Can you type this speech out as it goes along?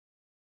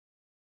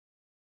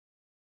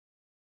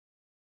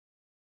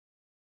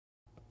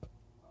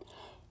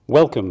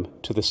Welcome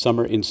to the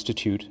Summer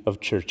Institute of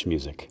Church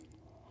Music.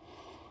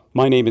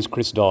 My name is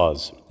Chris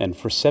Dawes, and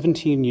for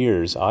 17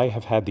 years I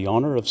have had the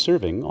honor of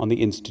serving on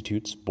the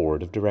Institute's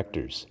Board of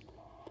Directors.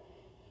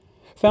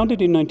 Founded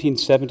in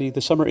 1970,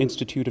 the Summer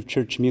Institute of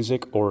Church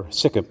Music, or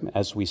SICM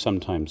as we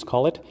sometimes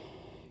call it,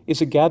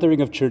 is a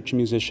gathering of church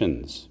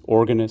musicians,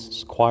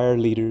 organists, choir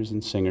leaders,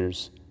 and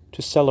singers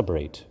to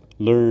celebrate,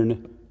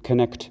 learn,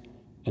 connect,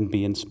 and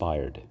be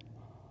inspired.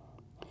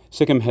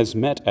 SICM has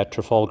met at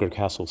Trafalgar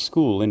Castle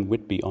School in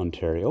Whitby,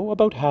 Ontario,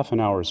 about half an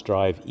hour's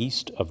drive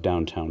east of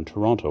downtown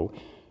Toronto,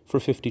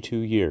 for 52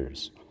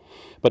 years.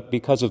 But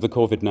because of the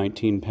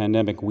COVID-19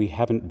 pandemic, we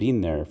haven't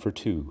been there for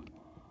 2.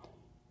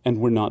 And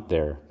we're not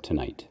there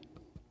tonight.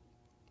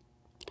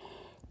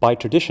 By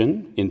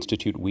tradition,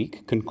 Institute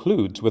Week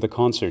concludes with a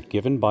concert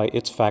given by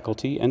its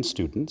faculty and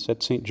students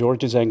at St.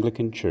 George's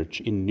Anglican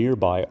Church in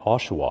nearby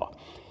Oshawa.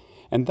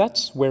 And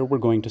that's where we're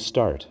going to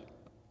start,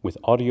 with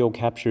audio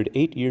captured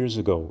 8 years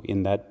ago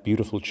in that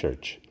beautiful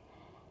church.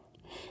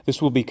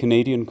 This will be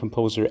Canadian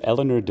composer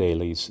Eleanor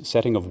Daley's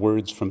setting of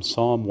words from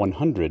Psalm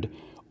 100,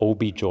 O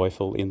Be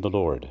Joyful in the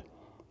Lord.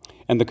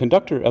 And the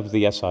conductor of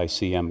the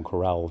SICM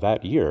chorale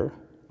that year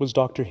was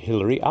Dr.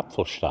 Hilary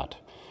Apfelstadt,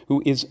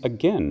 who is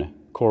again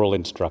choral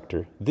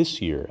instructor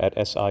this year at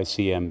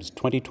SICM's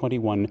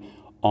 2021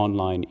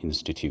 Online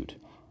Institute,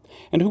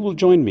 and who will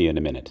join me in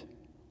a minute.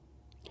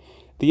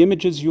 The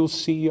images you'll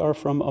see are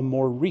from a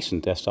more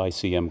recent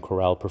SICM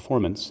chorale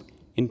performance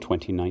in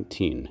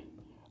 2019,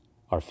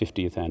 our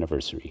 50th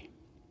anniversary.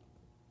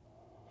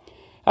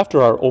 After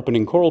our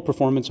opening choral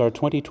performance, our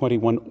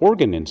 2021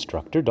 organ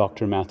instructor,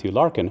 Dr. Matthew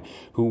Larkin,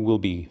 who will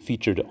be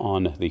featured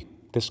on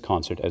this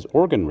concert as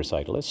organ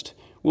recitalist,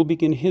 will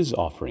begin his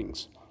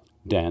offerings.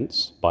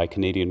 Dance by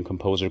Canadian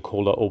composer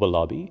Kola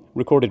Obalabi,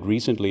 recorded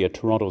recently at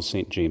Toronto's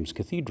St. James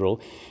Cathedral,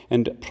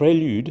 and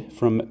Prélude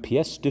from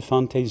Pièce de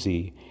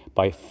Fantaisie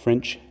by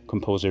French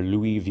composer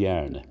Louis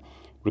Vierne,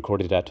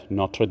 recorded at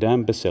Notre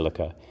Dame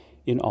Basilica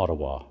in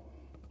Ottawa.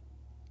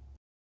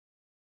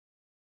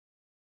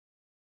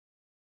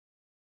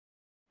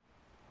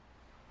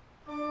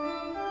 Before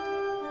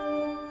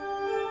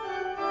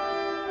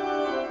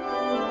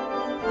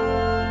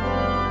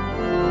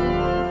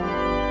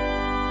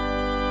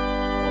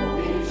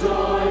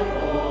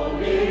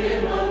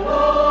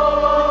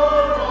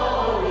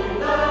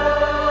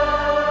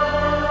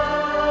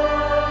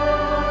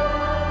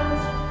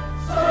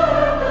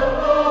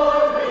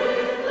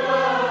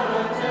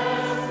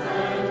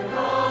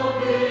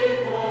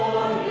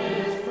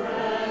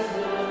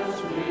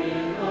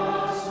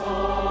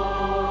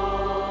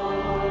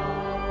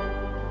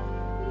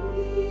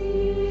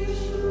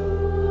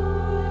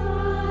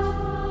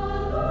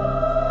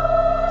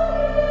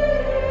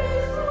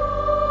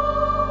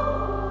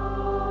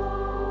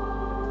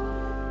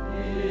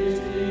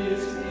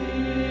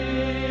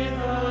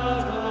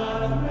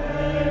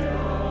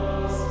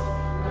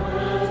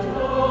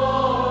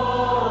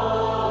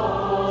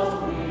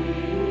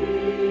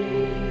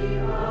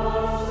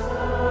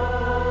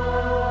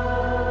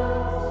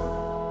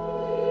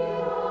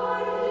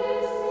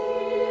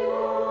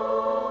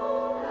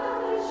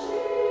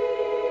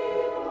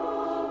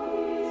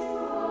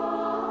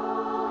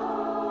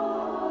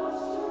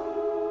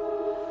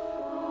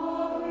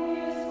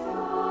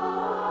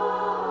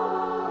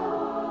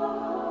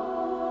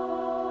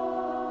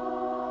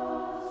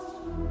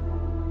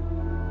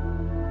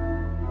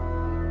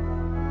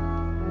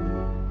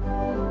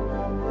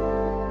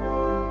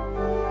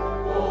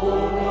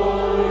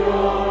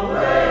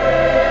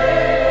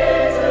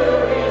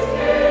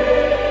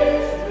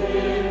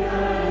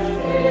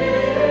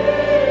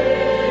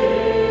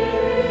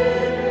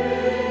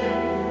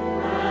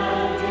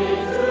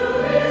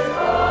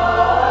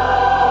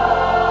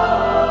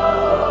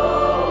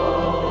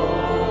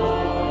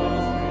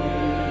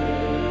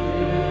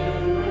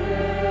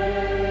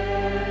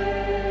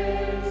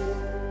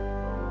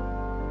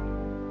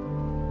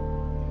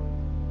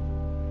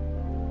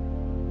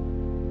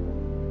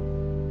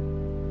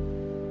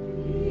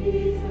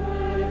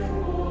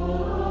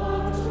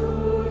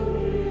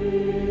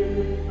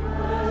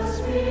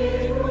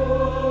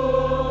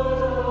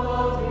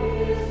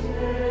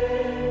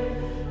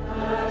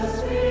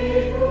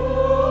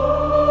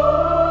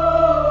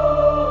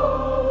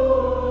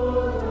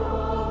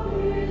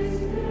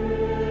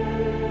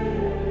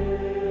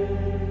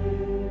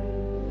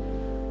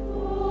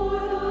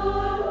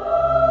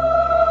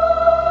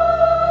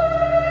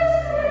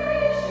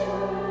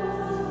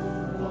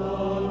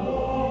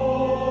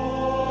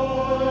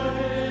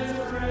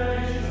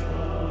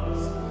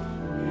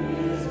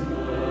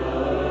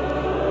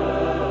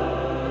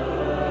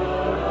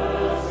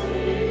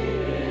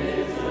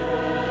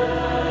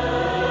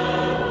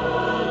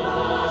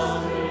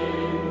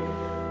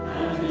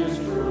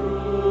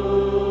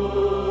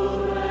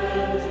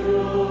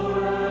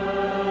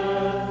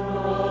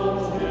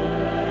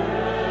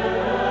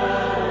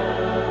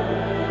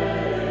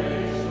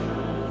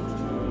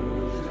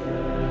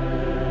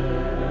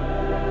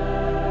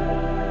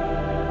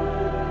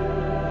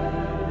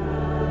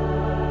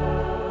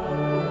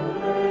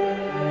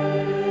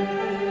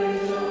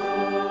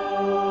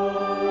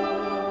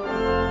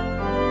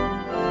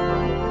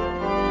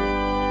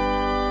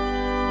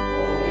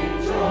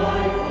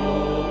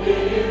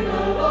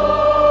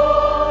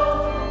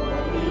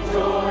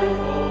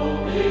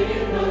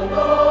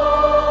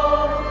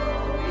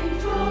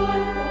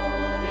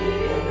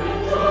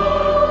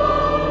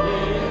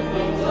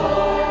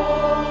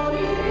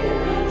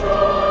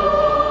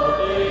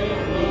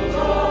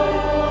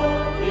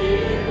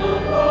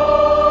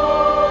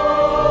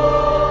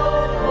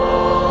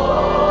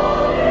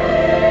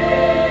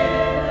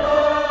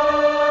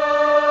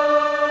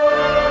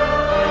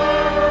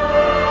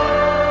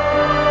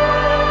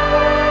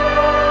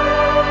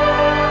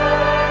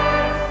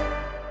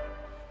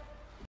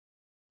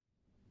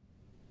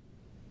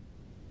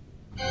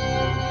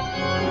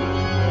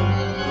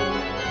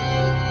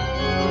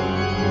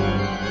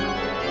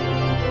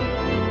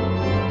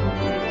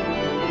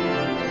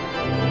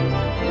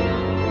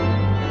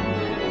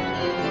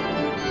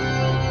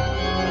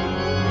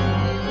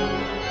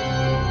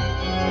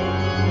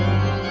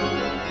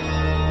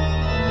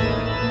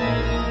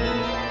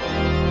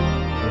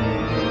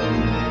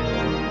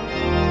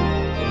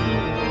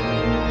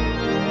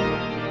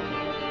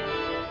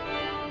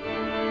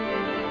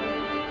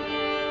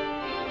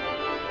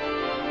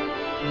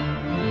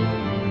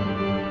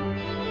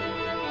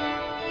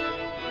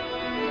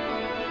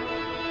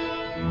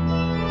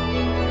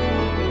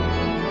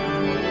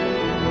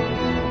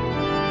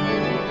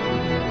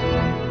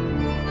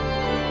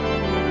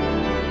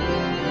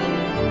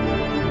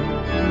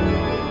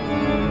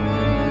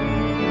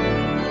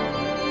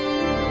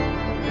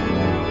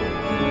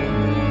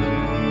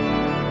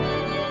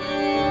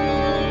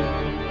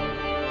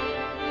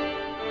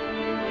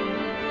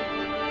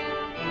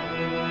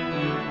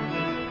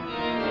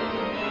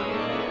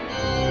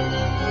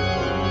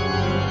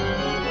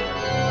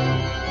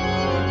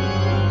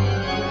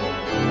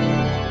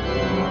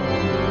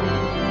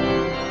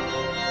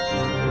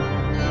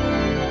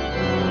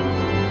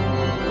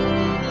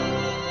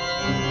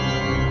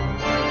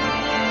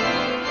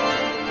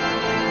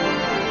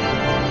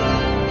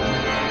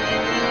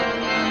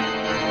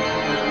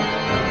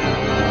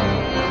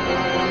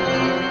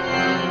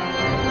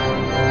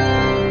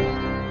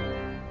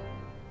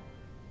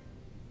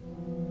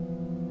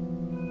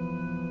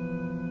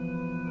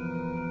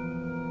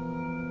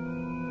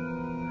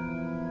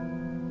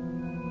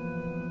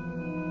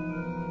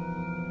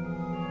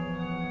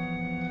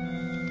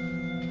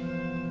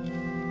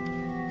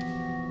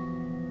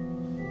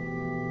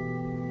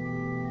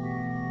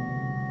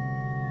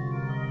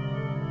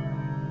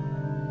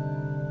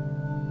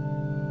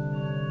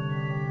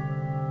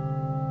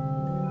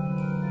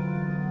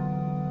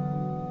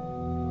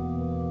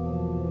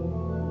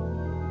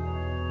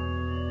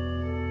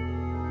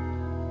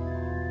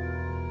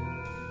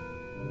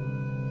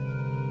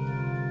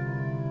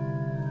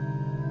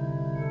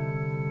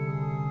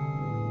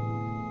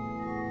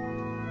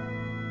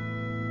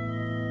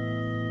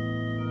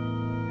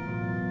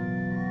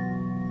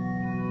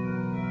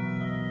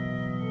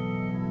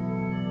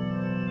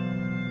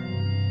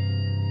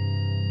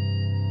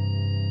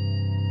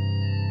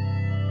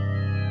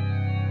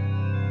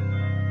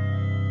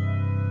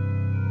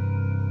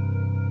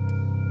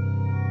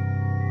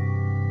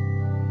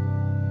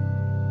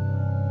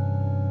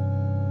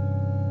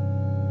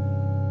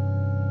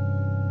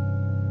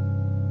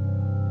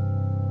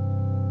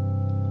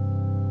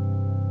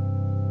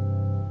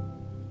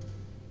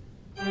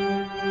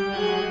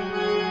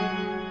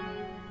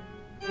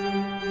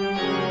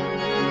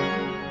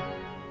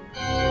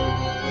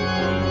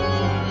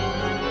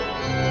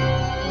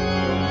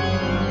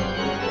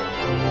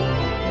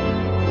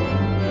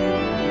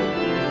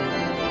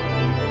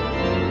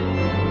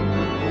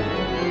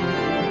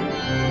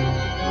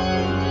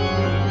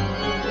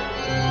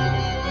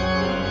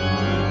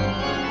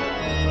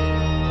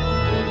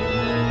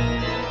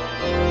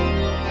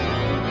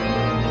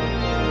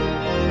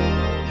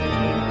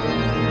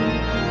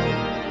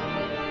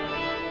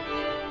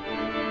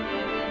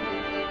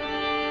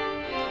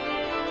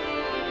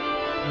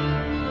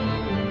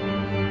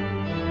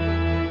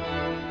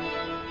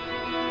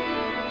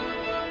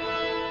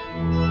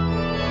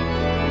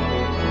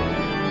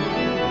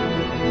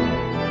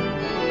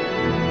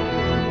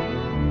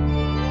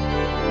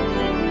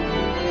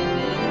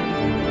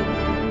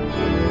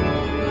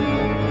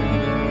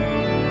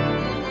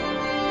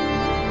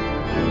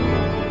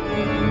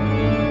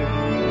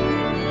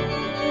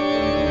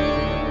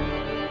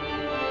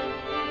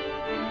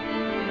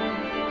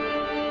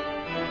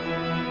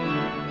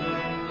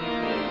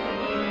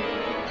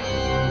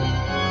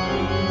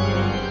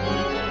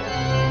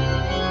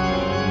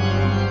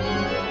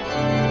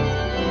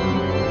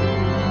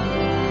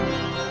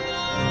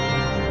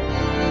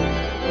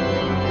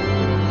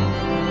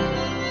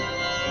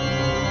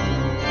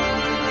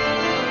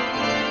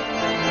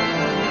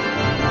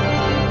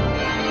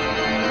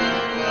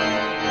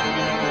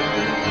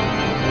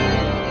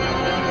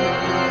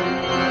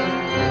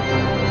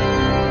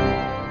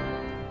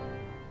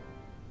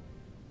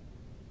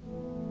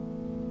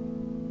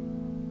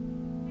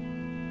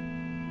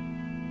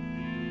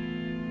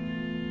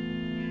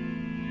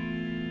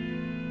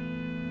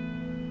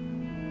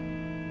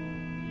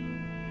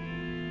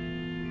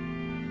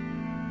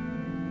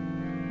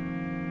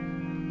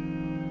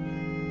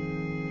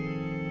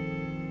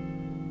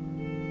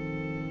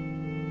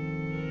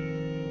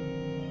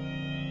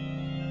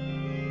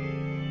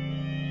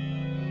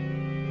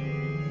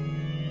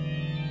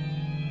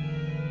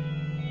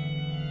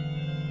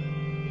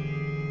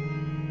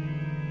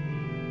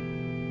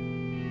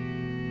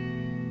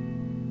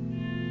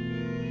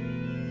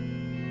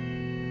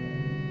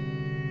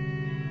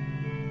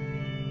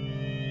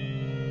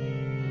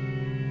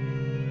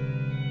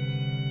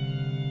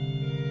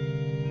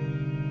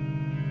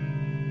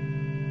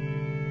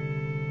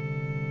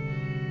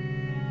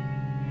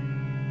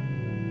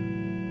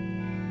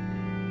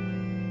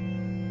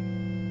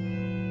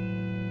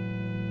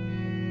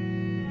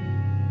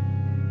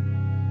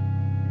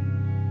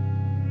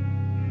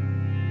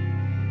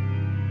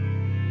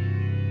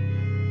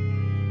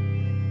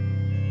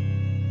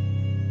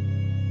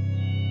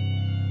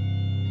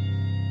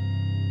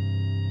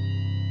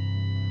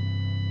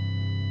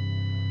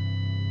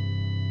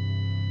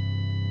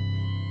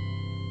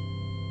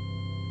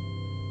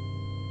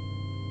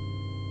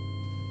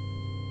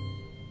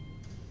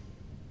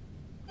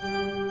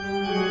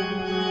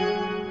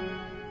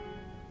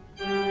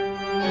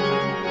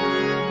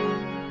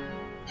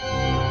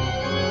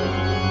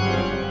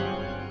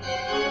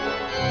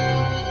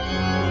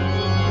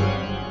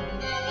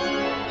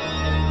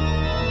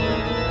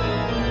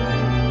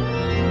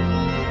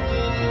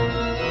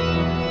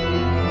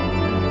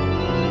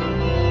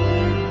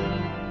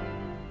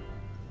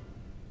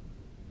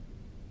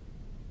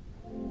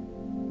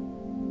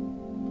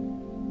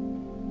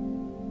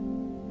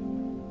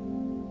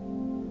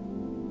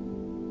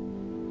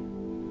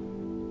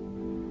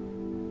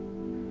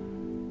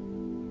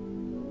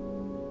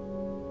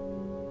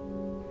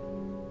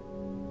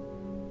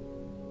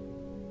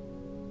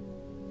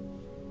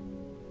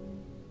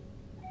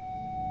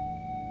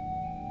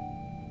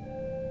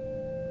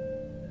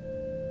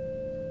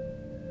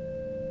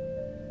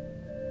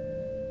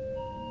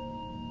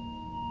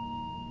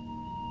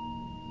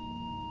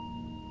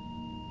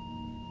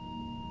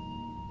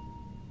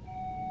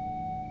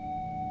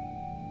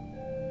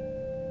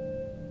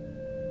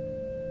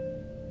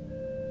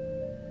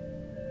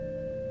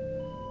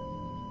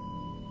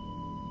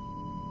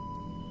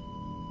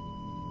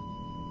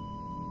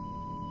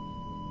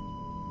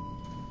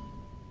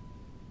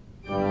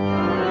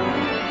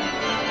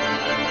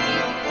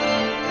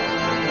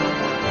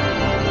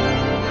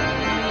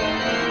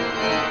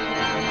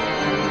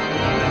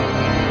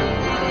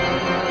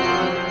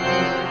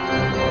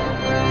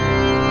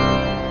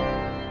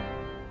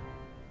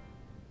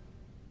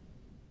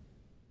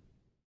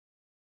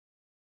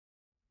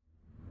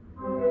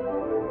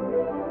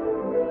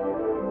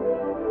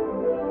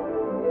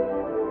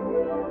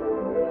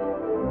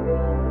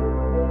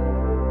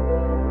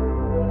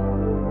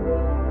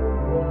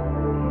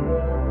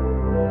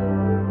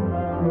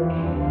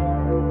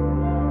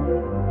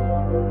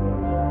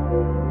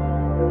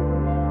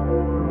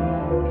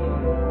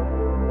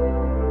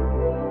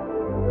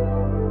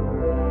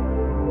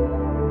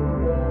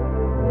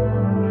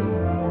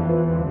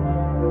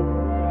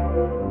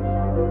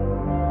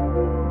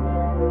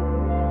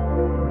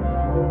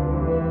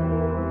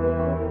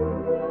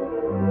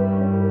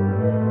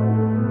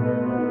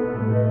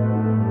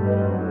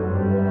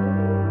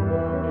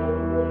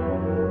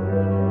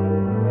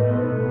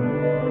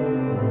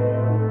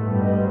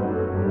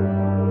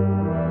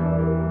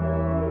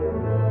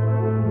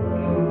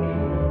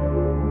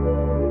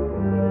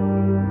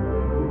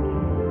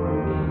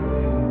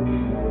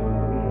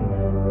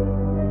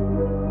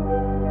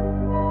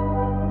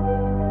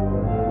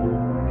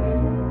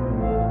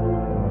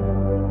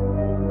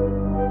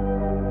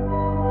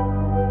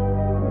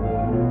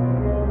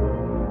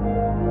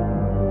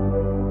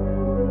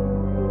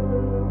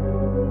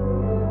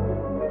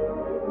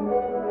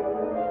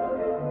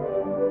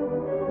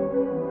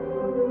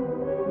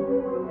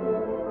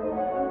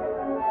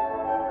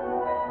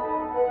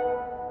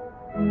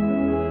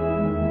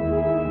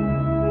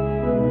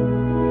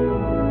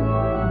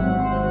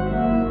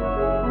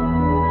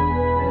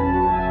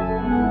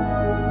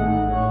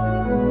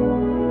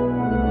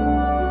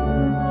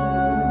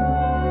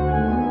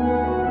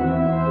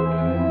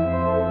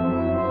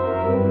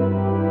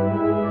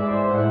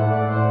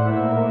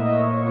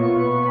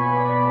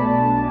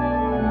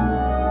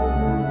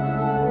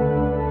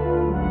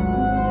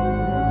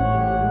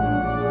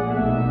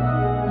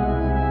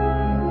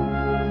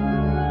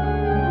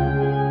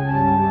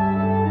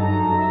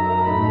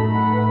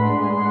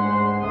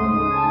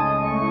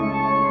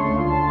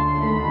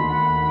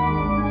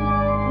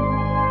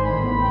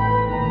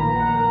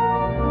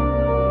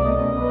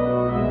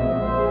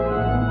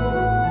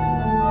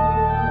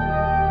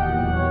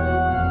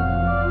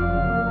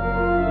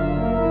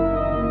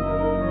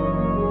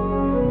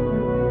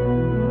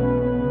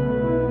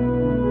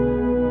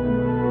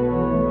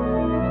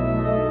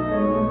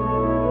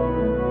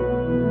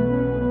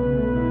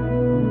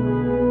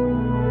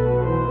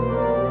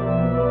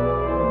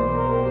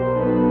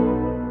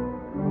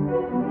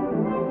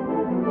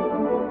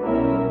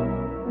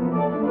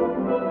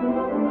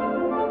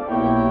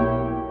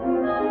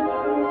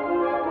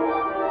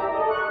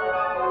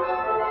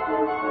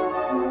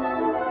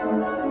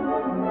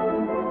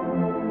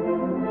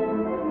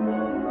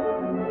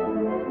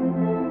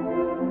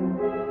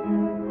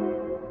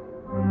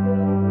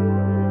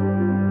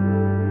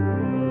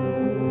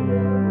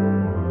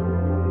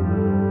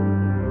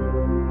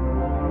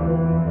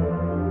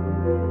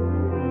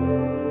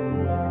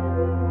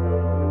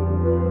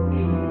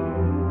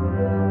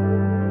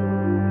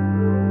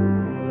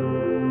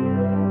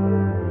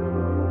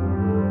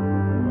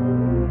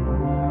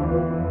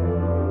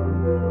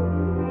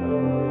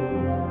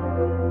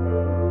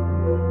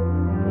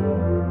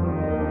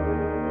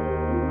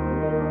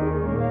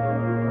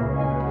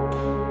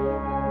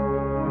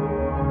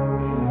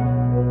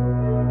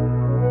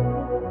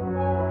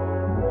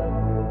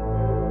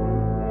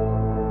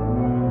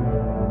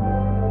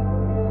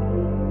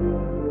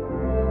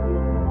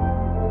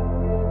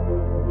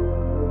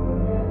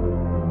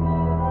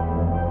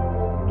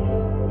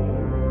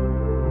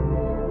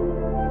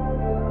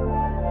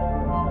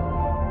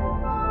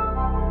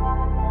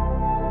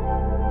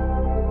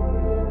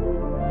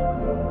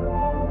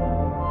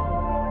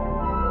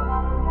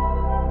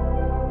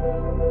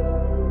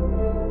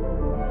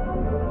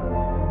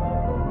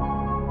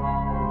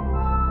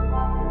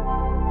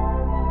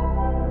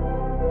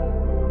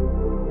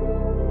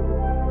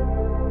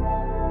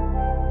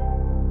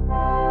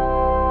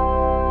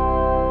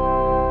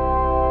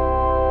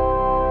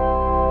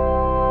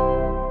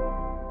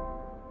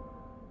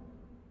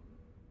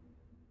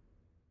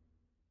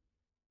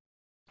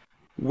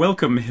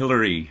Welcome,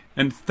 Hilary,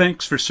 and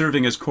thanks for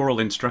serving as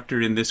choral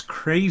instructor in this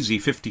crazy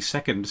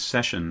 52nd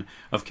session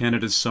of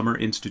Canada's Summer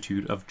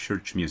Institute of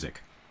Church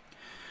Music.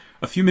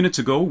 A few minutes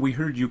ago, we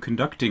heard you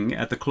conducting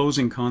at the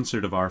closing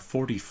concert of our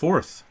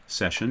 44th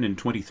session in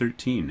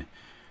 2013.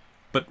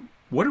 But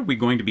what are we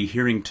going to be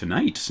hearing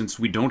tonight, since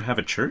we don't have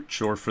a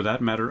church, or for that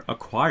matter, a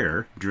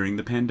choir, during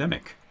the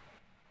pandemic?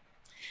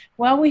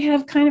 Well, we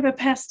have kind of a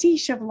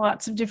pastiche of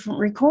lots of different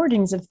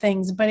recordings of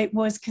things, but it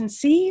was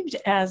conceived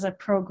as a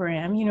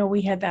program. You know,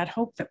 we had that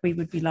hope that we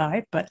would be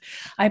live, but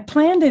I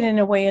planned it in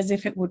a way as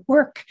if it would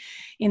work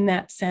in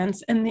that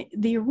sense. And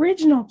the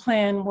original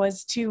plan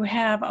was to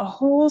have a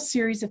whole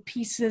series of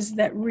pieces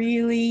that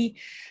really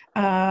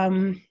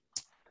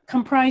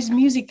comprise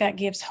music that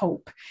gives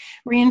hope,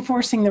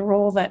 reinforcing the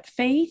role that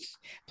faith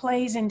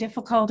plays in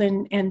difficult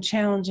and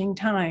challenging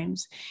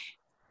times.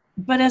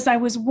 But as I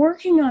was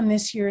working on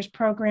this year's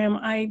program,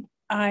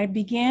 I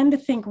began to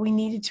think we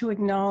needed to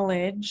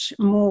acknowledge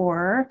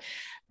more,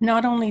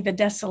 not only the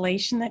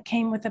desolation that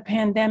came with the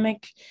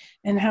pandemic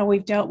and how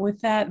we've dealt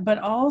with that, but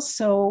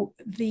also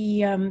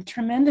the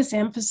tremendous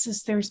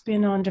emphasis there's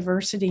been on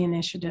diversity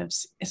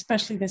initiatives,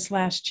 especially this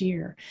last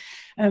year.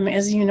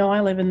 As you know, I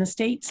live in the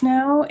States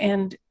now,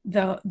 and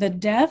the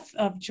death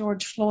of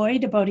George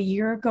Floyd about a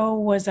year ago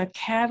was a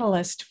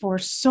catalyst for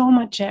so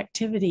much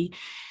activity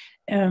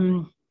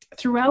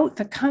throughout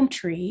the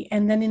country,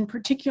 and then in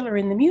particular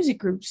in the music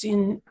groups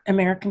in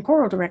American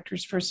Choral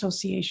Directors for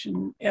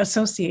Association,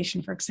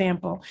 for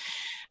example.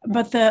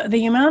 But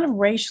the amount of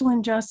racial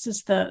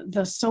injustice,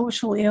 the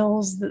social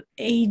ills, the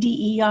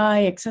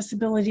ADEI,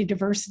 accessibility,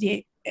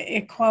 diversity,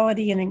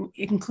 equality, and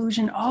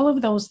inclusion, all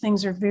of those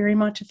things are very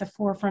much at the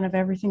forefront of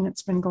everything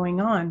that's been going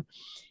on.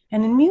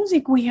 And in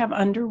music, we have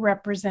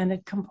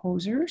underrepresented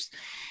composers,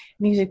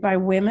 music by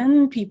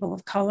women, people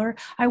of color.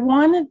 I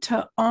wanted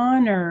to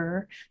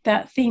honor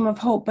that theme of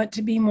hope, but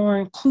to be more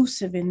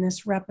inclusive in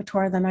this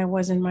repertoire than I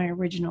was in my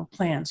original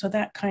plan. So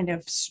that kind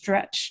of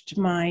stretched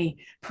my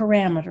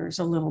parameters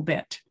a little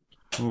bit.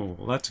 Oh,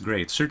 well, that's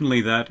great.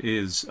 Certainly that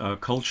is a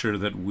culture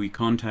that we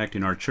contact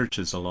in our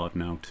churches a lot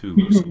now,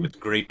 too. So it's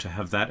great to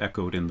have that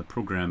echoed in the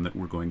program that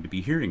we're going to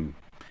be hearing.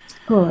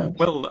 Good.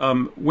 Well,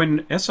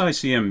 when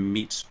SICM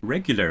meets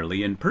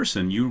regularly in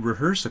person, you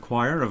rehearse a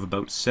choir of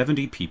about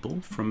 70 people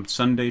from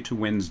Sunday to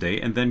Wednesday,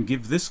 and then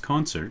give this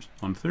concert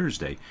on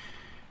Thursday.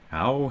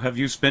 How have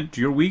you spent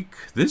your week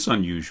this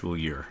unusual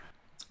year?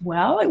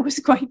 Well, it was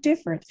quite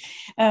different.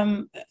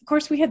 Of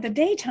course, we had the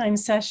daytime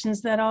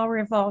sessions that all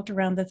revolved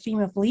around the theme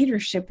of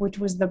leadership, which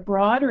was the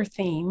broader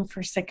theme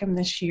for SICM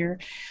this year.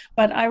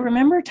 But I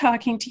remember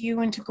talking to you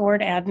and to Gord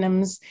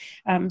Adnams,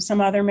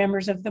 some other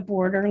members of the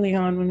board early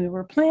on when we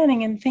were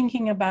planning and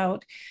thinking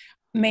about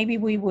maybe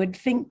we would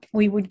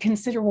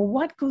consider, well,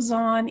 what goes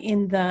on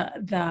in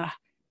the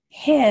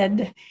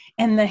head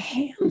and the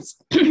hands,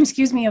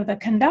 excuse me, of the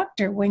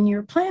conductor when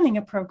you're planning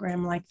a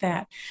program like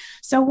that.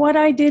 So what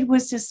I did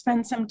was to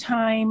spend some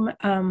time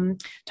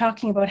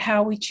talking about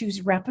how we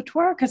choose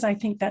repertoire, because I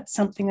think that's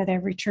something that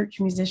every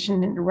church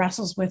musician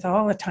wrestles with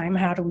all the time.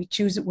 How do we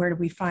choose it? Where do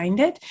we find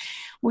it?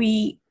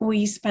 We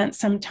spent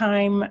some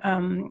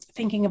time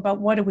thinking about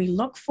what do we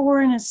look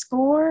for in a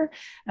score?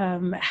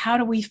 How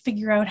do we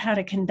figure out how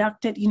to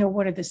conduct it? You know,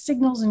 what are the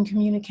signals in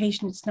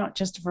communication? It's not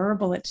just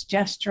verbal, it's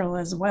gestural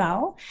as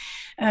well.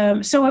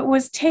 So it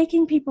was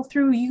taking people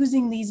through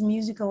using these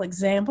musical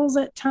examples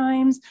at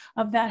times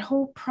of that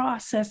whole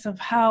process of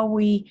how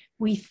we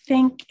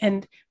think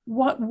and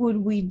what would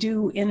we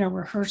do in a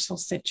rehearsal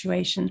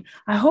situation.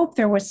 I hope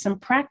there was some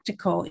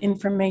practical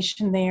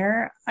information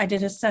there. I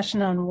did a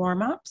session on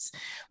warm-ups,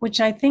 which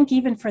I think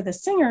even for the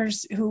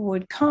singers who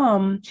would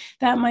come,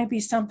 that might be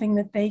something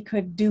that they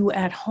could do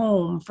at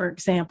home, for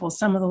example,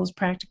 some of those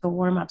practical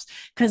warm-ups,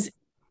 because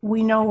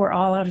we know we're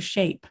all out of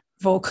shape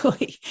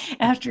vocally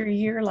after a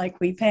year like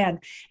we've had.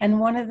 And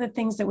one of the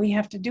things that we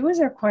have to do as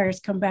our choirs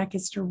come back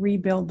is to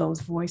rebuild those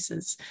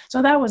voices.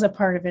 So that was a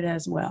part of it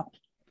as well.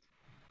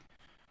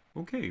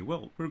 Okay,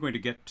 well, we're going to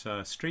get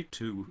straight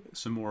to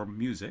some more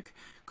music.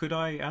 Could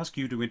I ask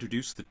you to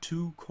introduce the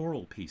two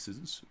choral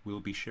pieces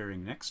we'll be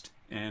sharing next,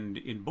 and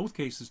in both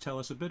cases tell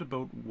us a bit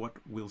about what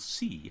we'll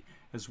see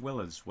as well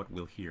as what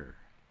we'll hear?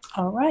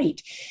 All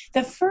right.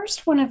 The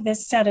first one of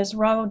this set is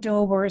Rollo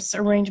Dilworth's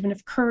arrangement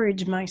of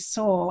Courage, My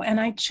Soul. And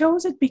I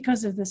chose it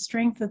because of the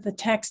strength of the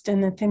text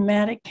and the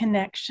thematic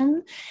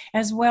connection,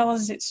 as well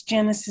as its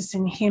genesis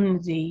and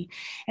hymnody.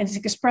 And it's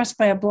expressed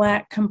by a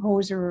Black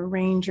composer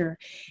arranger.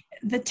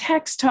 The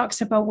text talks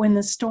about when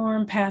the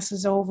storm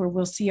passes over,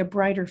 we'll see a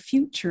brighter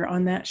future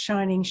on that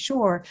shining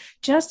shore,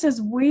 just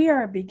as we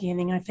are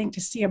beginning, I think,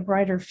 to see a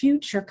brighter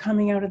future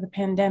coming out of the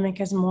pandemic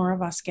as more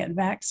of us get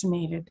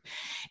vaccinated.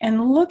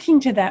 And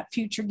looking to that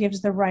future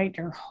gives the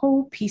writer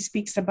hope. He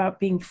speaks about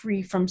being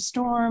free from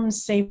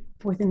storms, safe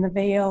within the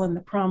veil, and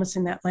the promise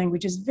in that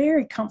language is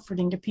very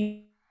comforting to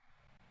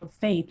people of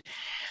faith.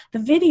 The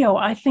video,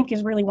 I think,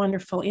 is really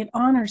wonderful. It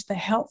honors the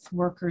health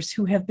workers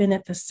who have been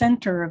at the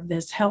center of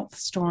this health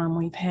storm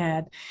we've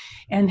had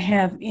and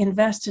have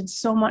invested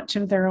so much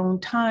of their own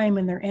time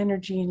and their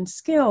energy and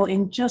skill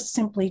in just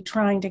simply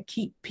trying to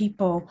keep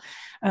people,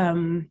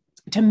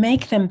 to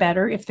make them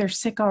better if they're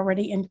sick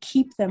already and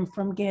keep them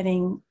from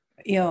getting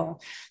ill.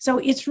 So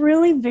it's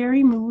really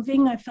very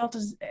moving. I felt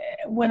as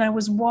when I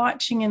was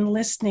watching and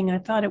listening, I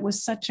thought it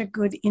was such a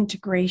good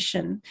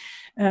integration.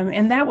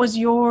 And that was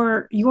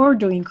your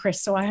doing,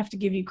 Chris. So I have to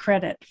give you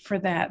credit for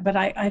that. But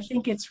I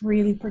think it's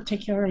really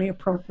particularly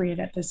appropriate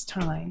at this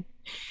time.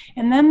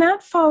 And then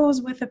that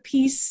follows with a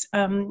piece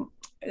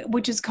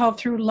which is called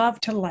Through Love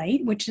to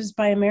Light, which is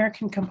by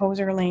American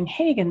composer Elaine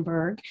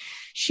Hagenberg.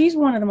 She's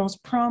one of the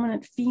most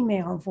prominent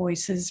female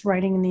voices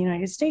writing in the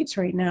United States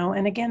right now.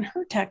 And again,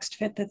 her text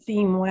fit the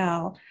theme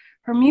well.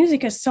 Her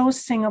music is so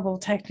singable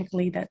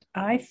technically that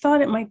I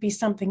thought it might be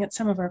something that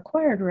some of our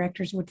choir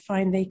directors would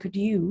find they could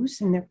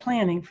use in their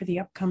planning for the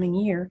upcoming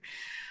year.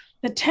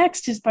 The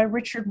text is by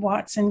Richard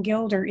Watson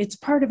Gilder. It's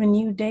part of A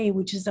New Day,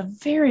 which is a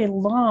very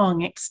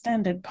long,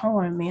 extended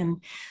poem in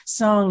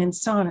song and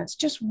sonnets,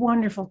 just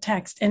wonderful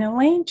text. And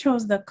Elaine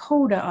chose the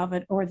coda of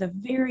it, or the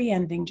very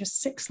ending,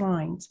 just 6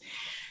 lines.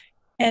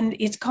 And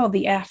it's called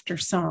The After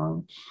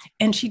Song.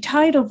 And she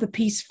titled the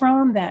piece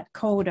from that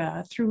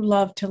coda, Through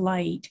Love to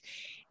Light.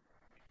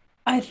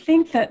 I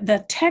think that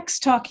the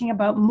text talking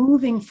about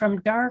moving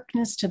from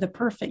darkness to the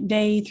perfect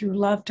day, through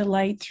love to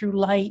light, through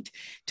light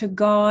to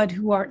God,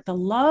 who art the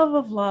love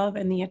of love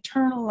and the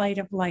eternal light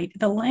of light.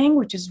 The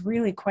language is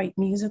really quite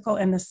musical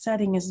and the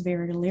setting is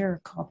very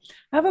lyrical.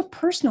 I have a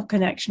personal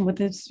connection with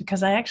this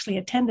because I actually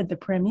attended the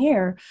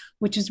premiere,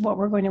 which is what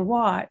we're going to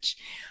watch.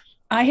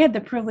 I had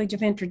the privilege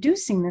of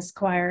introducing this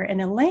choir,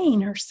 and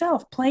Elaine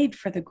herself played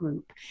for the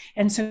group.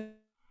 And so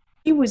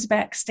she was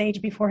backstage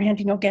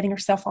beforehand, getting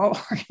herself all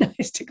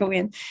organized to go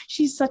in.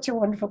 She's such a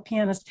wonderful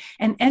pianist.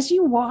 And as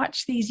you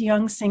watch these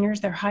young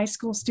singers, they're high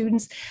school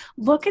students,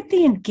 look at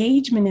the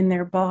engagement in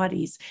their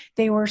bodies.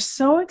 They were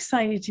so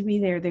excited to be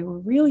there. They were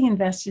really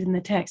invested in the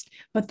text.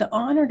 But the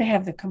honor to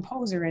have the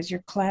composer as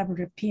your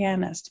collaborative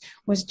pianist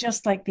was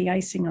just like the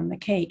icing on the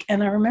cake.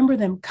 And I remember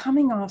them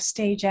coming off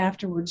stage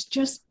afterwards,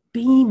 just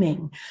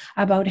beaming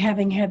about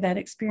having had that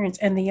experience,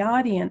 and the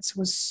audience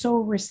was so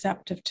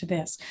receptive to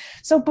this.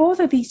 So both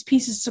of these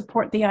pieces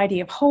support the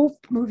idea of hope,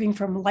 moving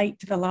from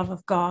light to the love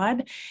of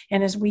God,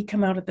 and as we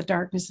come out of the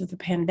darkness of the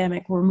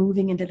pandemic, we're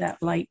moving into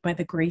that light by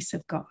the grace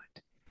of God.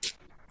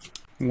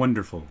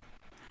 Wonderful.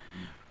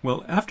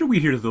 Well, after we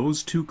hear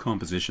those 2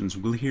 compositions,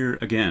 we'll hear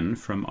again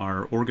from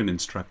our organ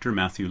instructor,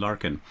 Matthew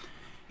Larkin,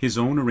 his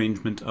own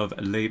arrangement of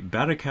Les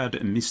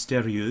Barricades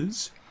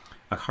Mystérieuses,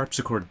 a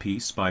harpsichord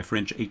piece by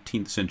French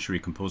 18th century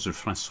composer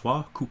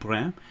François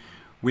Couperin,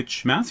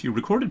 which Matthew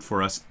recorded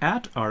for us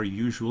at our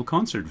usual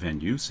concert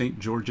venue, St.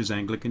 George's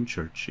Anglican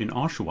Church in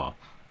Oshawa.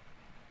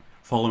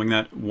 Following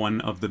that,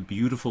 one of the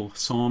beautiful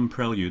psalm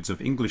preludes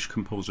of English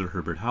composer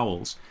Herbert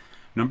Howells,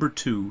 number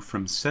 2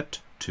 from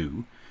Set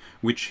 2,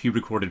 which he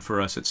recorded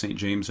for us at St.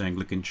 James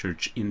Anglican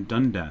Church in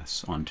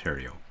Dundas,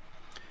 Ontario.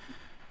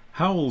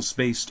 Howells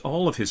based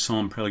all of his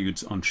psalm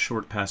preludes on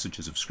short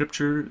passages of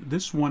scripture.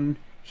 This one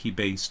he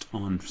based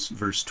on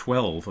verse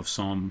 12 of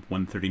Psalm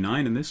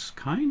 139, and this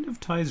kind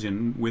of ties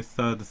in with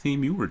the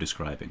theme you were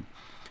describing.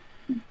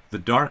 The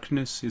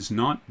darkness is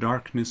not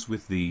darkness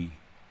with thee,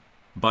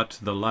 but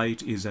the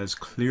light is as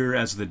clear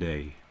as the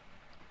day.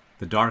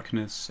 The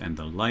darkness and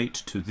the light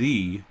to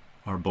thee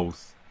are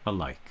both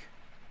alike.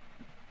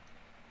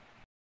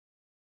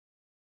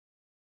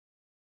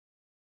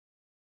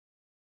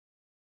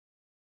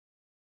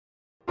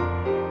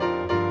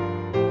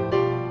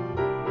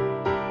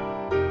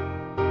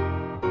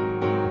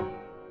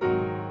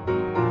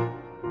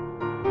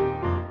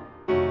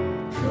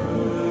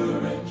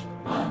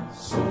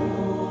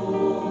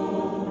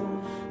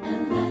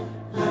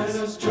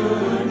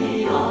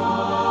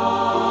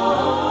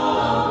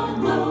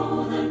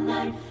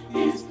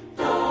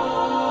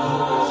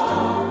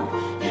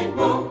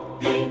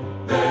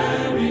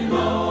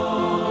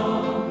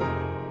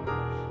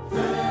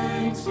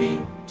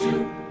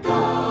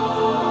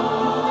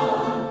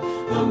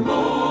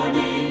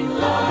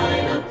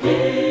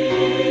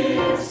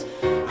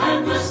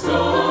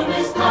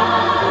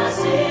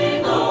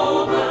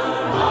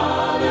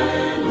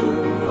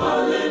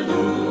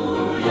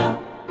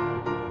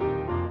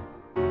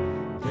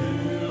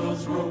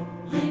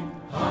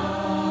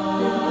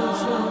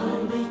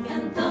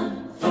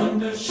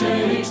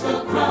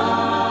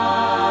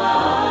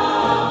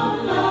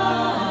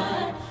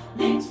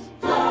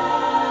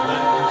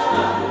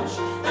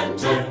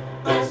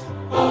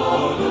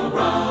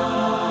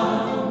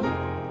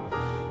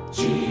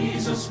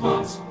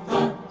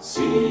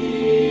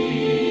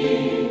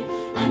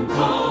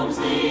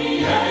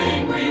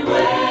 Angry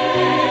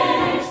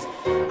waves,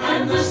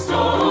 and the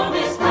storm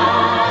is past.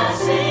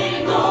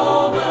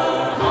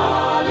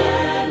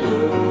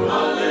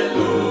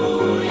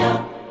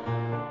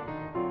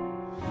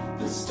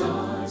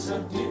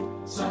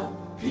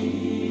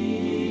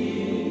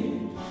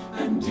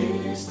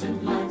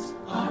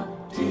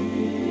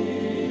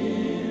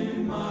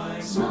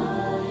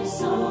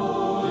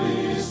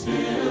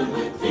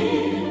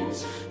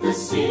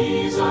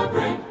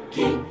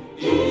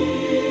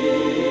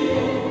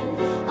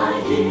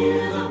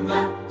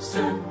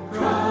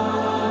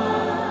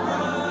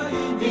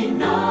 Be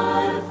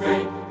not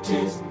afraid,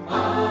 'tis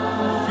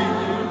I.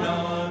 Fear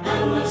not,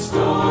 and the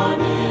storm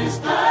is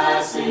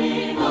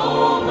passing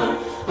over.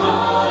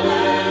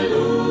 Hallelujah.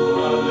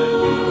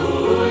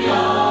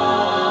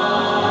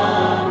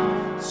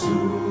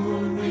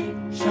 Soon we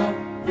shall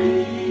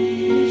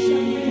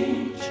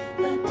reach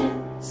the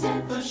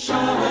desert, the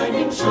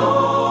shining shore,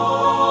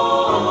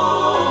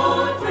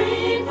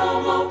 free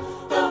from all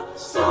the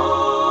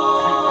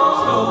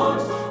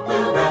storms,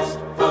 we'll rest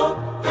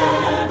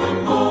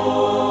forevermore,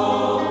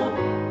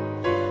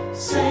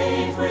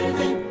 safe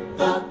within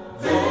the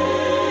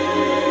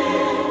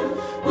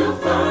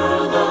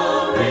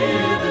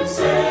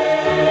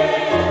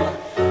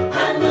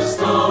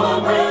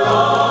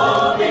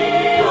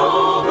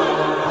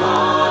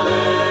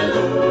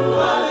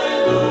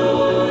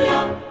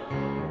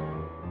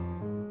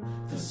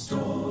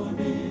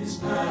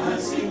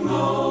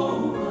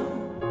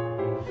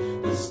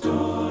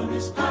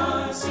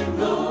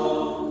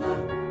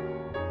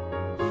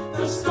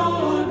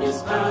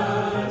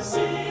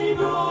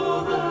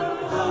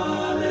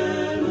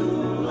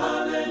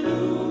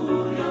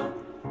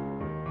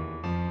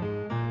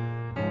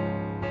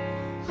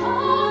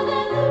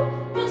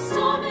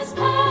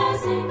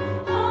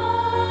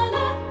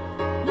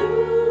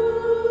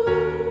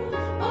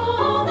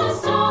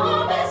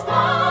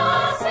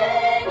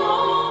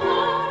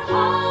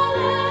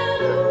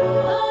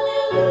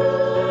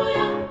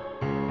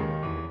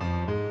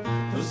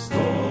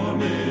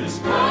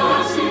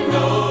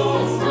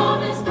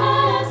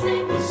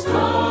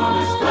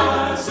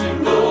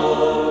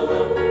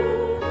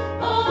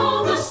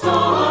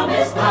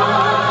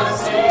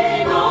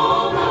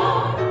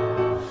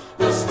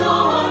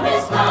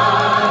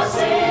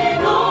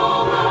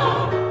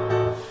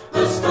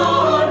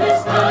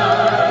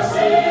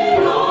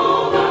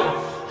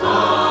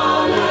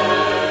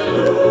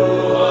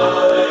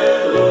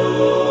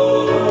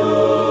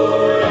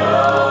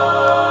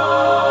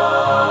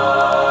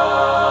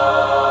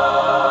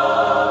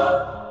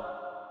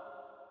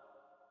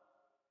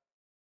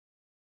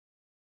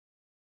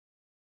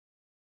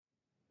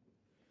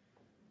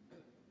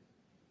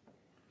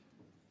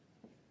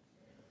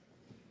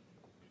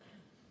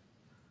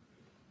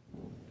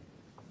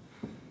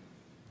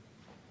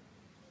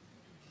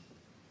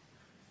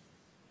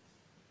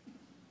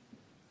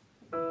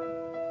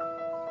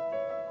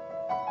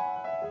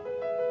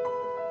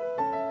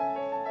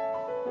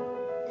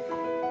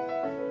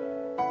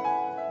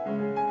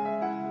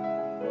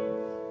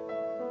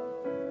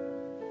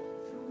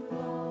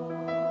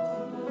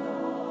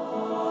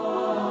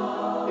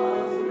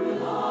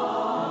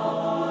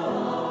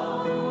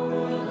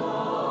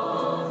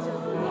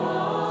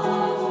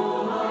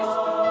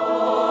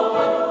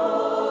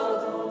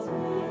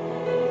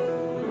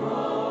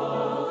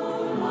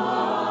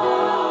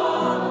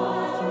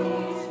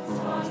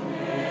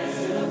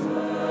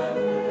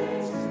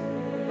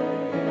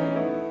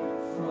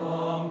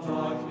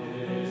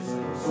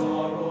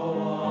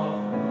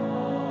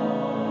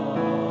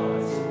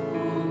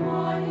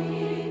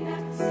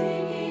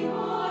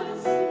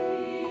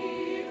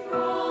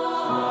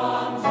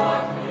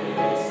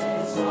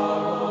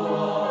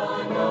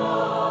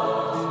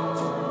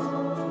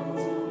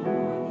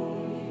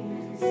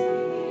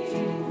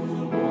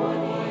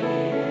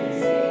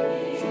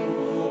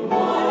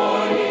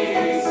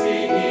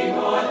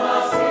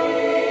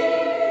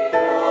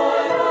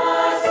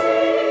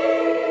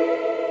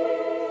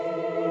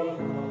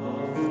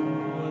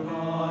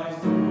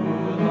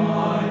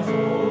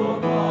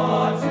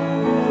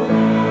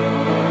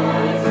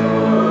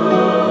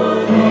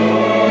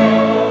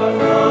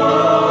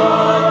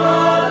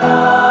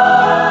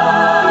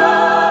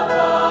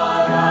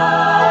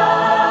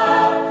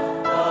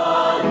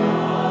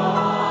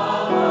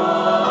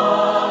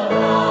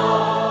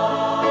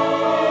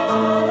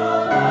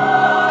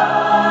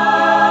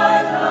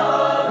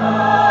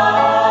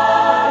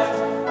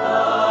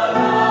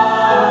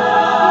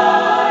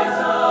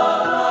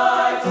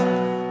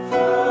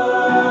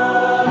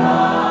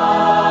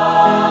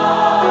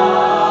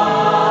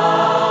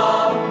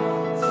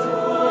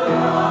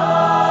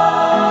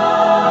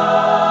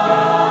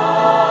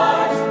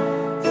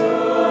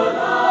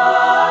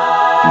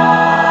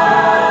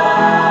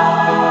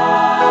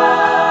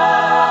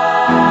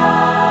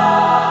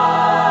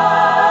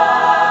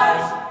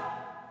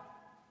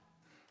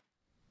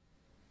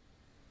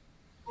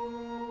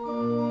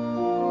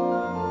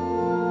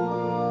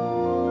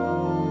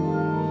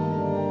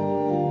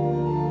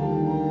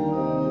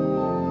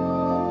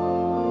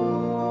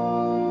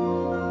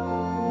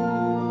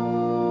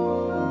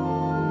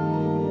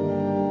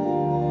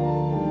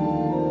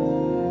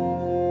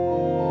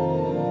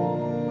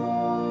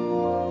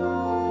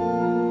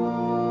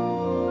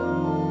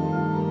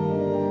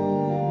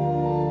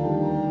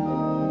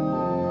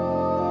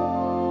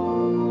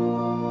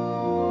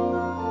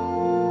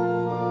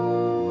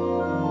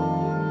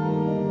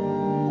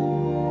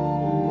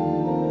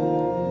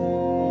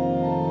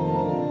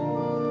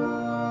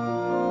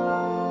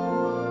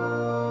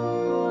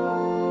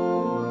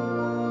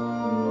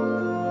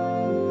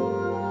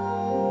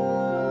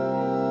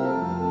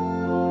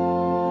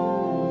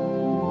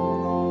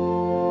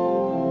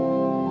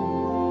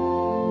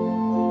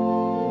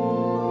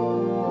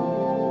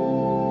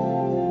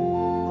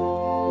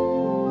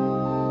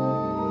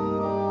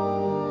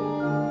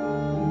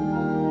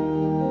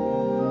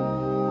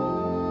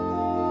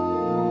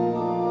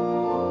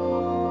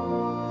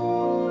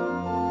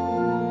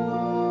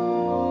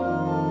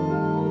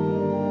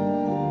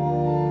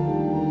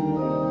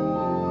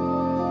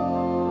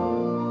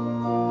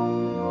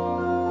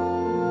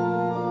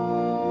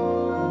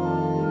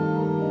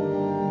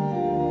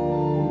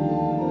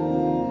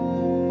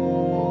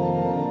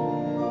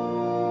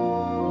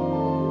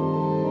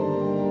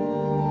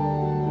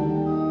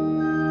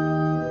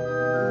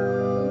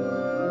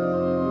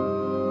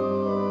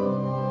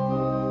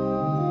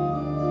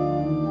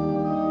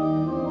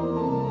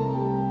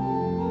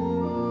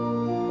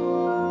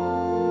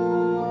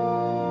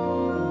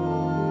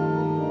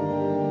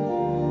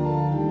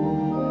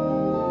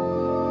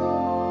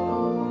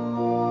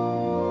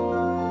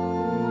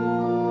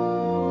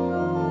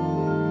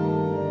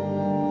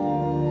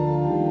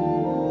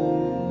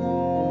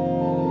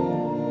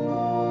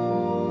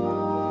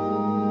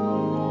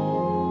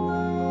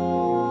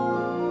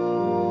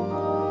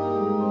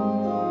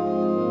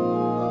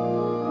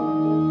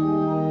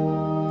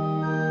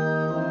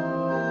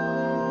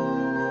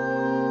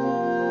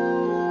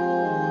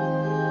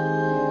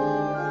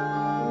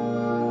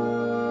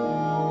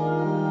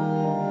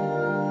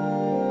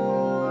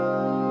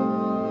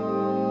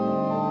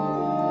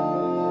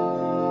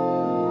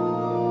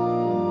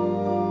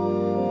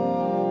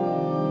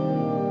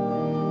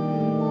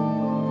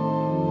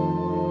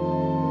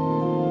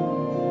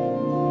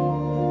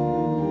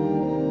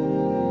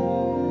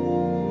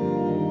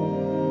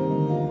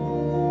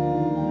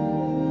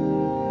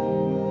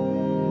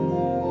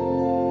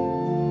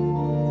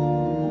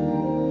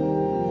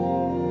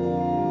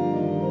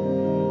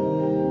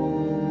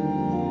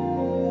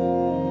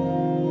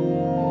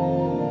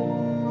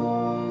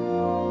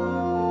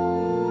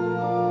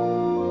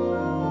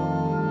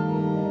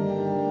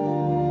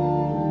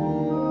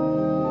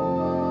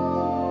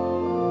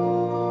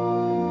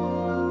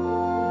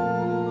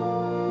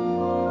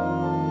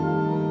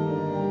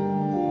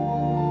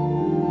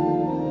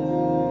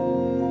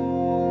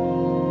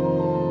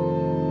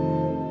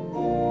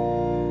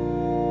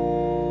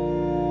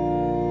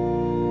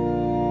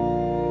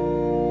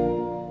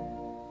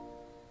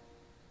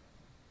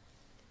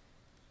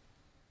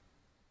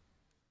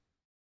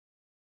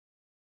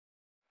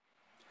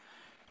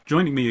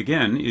Joining me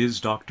again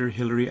is Dr.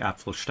 Hilary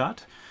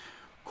Apfelstadt,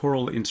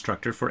 choral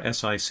instructor for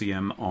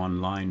SICM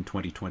Online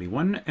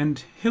 2021.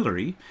 And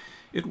Hilary,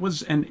 it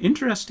was an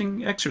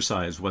interesting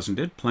exercise, wasn't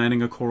it,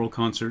 planning a choral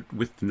concert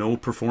with no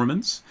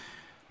performance?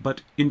 But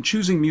in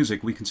choosing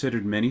music, we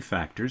considered many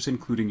factors,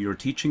 including your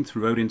teaching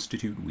throughout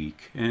Institute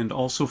Week and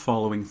also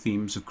following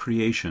themes of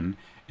creation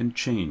and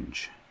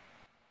change.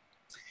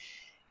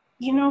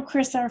 You know,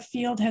 Chris, our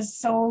field has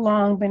so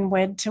long been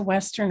wed to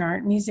Western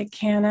art music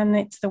canon.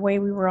 It's the way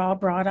we were all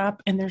brought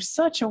up, and there's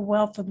such a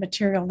wealth of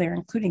material there,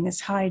 including this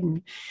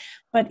Haydn.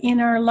 But in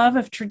our love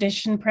of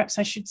tradition, perhaps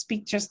I should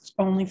speak just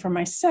only for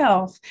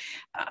myself,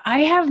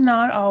 I have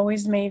not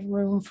always made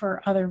room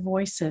for other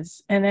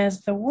voices. And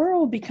as the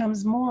world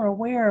becomes more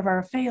aware of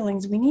our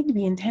failings, we need to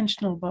be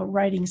intentional about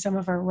righting some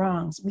of our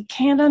wrongs. We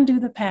can't undo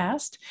the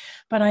past,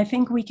 but I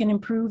think we can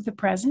improve the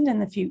present and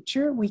the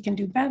future. We can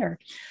do better.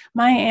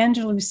 Maya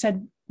Angelou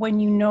said, when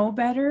you know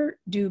better,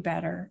 do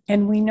better.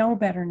 And we know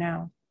better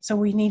now. So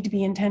we need to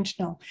be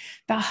intentional.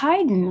 The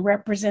Haydn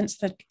represents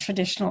the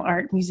traditional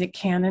art music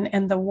canon,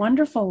 and the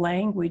wonderful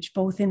language,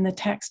 both in the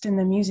text and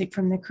the music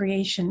from the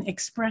creation,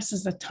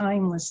 expresses a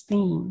timeless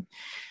theme.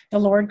 The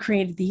Lord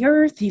created the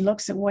earth, he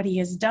looks at what he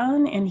has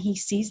done, and he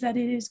sees that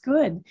it is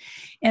good.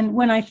 And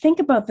when I think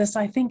about this,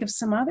 I think of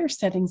some other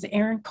settings,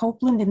 Aaron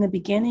Copland in the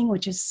beginning,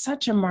 which is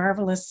such a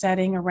marvelous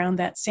setting around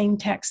that same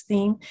text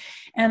theme,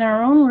 and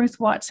our own Ruth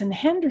Watson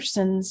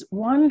Henderson's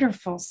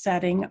wonderful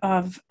setting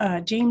of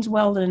James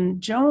Weldon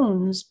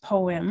Jones'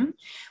 poem,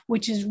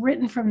 which is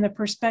written from the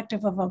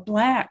perspective of a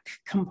Black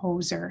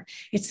composer.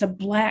 It's a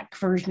Black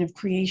version of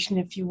creation,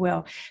 if you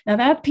will. Now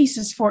that piece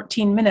is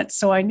 14 minutes,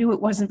 so I knew it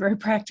wasn't very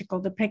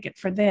practical to pick it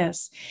for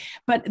this.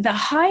 But the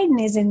Haydn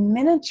is in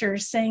miniature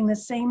saying the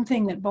same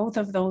thing that both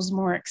of those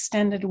more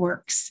extended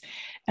works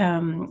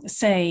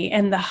say.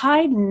 And the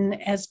Haydn,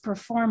 as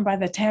performed by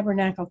the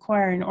Tabernacle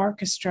Choir and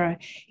Orchestra,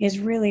 is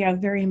really a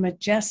very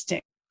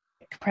majestic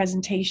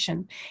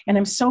presentation. And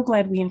I'm so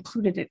glad we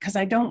included it because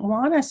I don't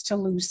want us to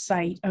lose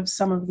sight of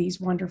some of these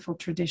wonderful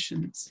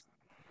traditions.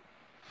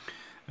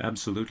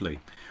 Absolutely.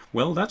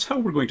 Well, that's how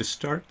we're going to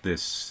start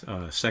this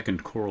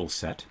second choral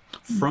set,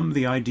 from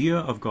the idea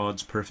of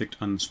God's perfect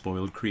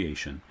unspoiled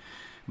creation.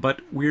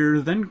 But we're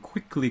then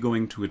quickly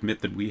going to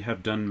admit that we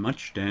have done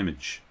much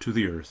damage to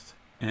the earth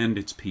and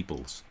its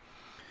peoples.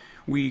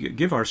 We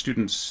give our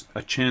students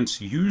a chance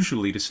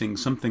usually to sing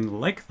something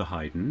like the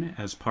Haydn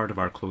as part of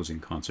our closing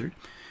concert,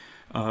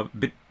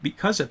 but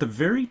because at the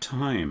very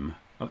time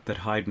that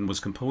Haydn was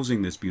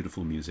composing this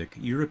beautiful music,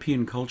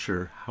 European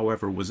culture,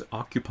 however, was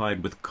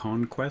occupied with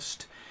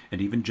conquest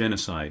and even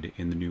genocide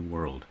in the New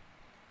World.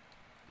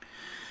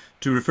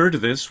 To refer to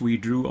this, we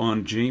drew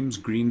on James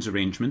Green's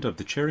arrangement of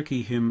the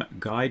Cherokee hymn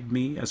 "Guide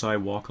Me as I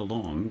Walk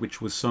Along,"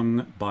 which was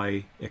sung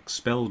by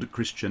expelled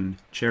Christian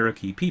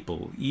Cherokee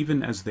people,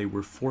 even as they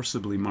were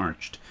forcibly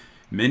marched,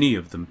 many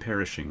of them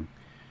perishing,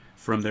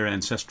 from their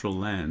ancestral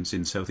lands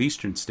in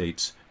southeastern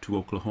states to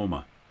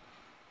Oklahoma.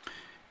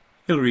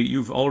 Hilary,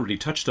 you've already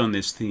touched on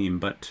this theme,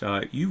 but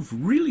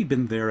you've really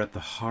been there at the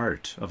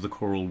heart of the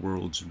choral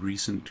world's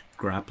recent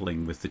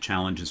grappling with the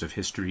challenges of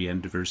history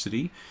and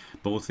diversity,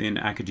 both in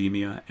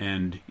academia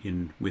and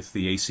with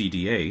the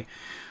ACDA.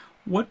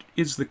 What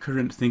is the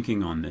current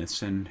thinking on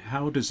this, and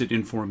how does it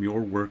inform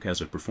your work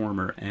as a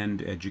performer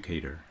and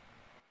educator?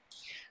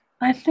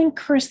 I think,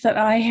 Chris, that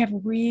I have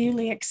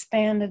really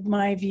expanded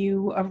my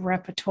view of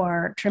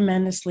repertoire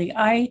tremendously.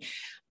 I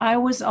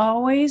was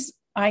always,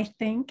 I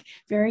think,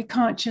 very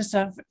conscious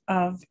of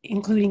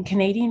including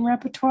Canadian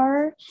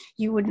repertoire.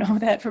 You would know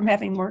that from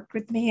having worked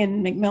with me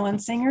in Macmillan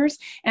Singers,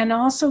 and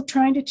also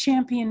trying to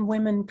champion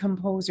women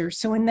composers.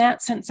 So in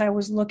that sense, I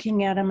was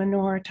looking at a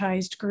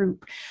minoritized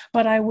group,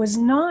 but I was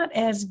not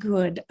as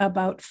good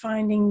about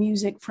finding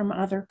music from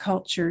other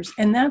cultures.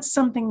 And that's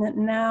something that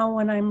now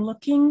when I'm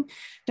looking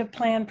to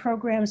plan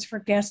programs for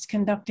guest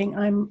conducting,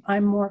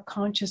 I'm more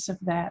conscious of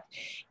that.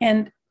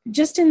 And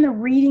just in the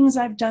readings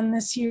I've done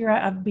this year,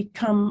 I've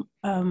become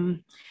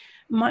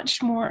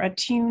much more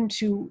attuned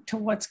to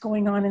what's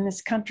going on in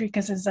this country,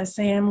 because as I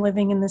say, I'm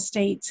living in the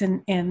States,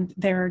 and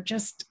there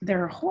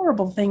are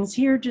horrible things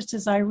here, just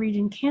as I read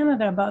in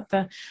Canada about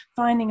the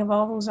finding of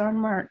all those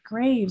unmarked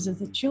graves of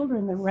the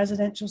children, the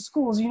residential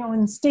schools. You know,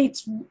 in the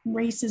States,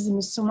 racism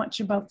is so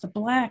much about the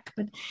Black,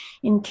 but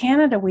in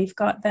Canada, we've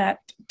got that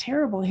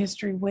terrible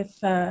history with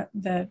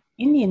the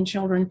Indian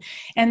children.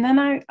 And then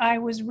I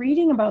was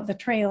reading about the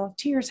Trail of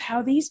Tears,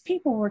 how these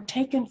people were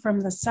taken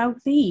from the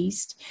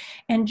Southeast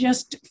and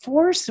just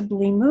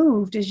forcibly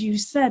moved, as you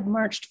said,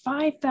 marched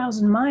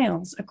 5,000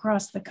 miles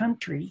across the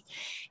country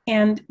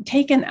and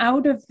taken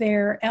out of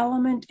their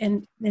element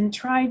and then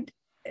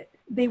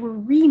they were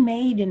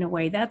remade in a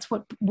way. That's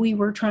what we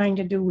were trying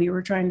to do. We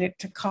were trying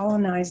to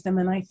colonize them.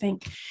 And I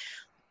think,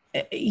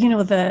 you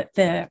know,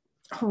 the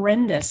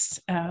horrendous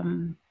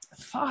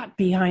thought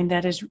behind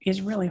that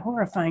is really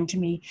horrifying to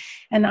me.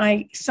 And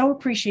I so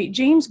appreciate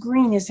James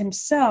Green is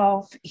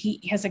himself,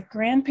 he has a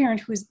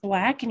grandparent who is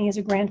Black and he has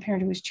a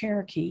grandparent who is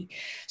Cherokee.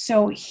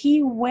 So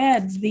he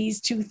weds these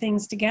two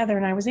things together.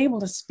 And I was able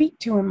to speak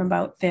to him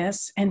about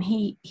this. And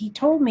he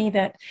told me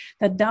that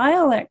the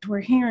dialect we're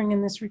hearing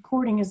in this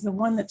recording is the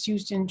one that's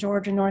used in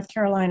Georgia, North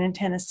Carolina, and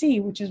Tennessee,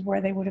 which is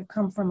where they would have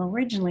come from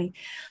originally.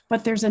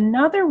 But there's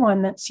another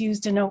one that's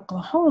used in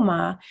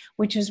Oklahoma,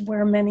 which is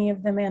where many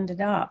of them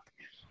ended up.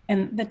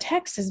 And the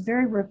text is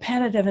very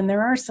repetitive, and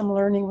there are some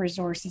learning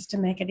resources to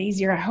make it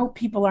easier. I hope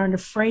people aren't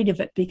afraid of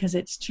it because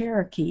it's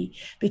Cherokee,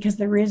 because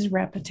there is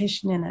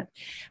repetition in it.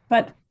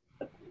 But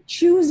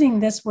choosing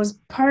this was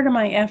part of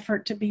my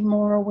effort to be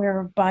more aware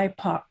of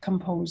BIPOC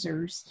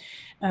composers.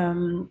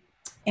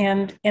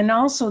 And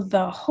also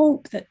the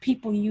hope that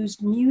people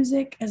used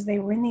music as they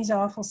were in these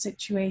awful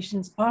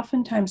situations.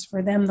 Oftentimes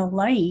for them, the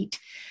light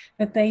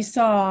that they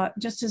saw,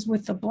 just as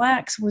with the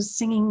Blacks, was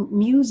singing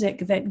music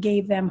that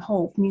gave them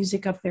hope,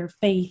 music of their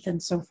faith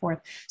and so forth.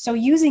 So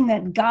using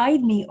that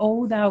 "Guide me,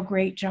 O thou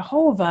great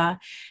Jehovah"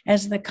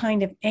 as the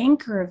kind of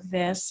anchor of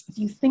this, if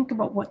you think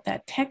about what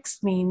that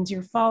text means,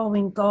 you're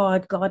following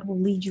God, God will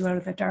lead you out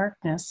of the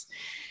darkness.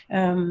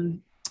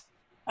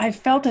 I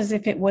felt as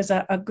if it was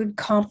a good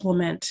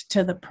complement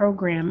to the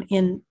program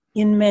in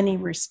many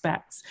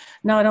respects,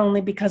 not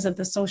only because of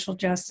the social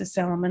justice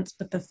elements,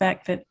 but the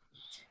fact that,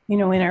 you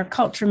know, in our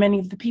culture, many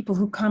of the people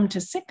who come to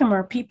SICM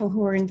are people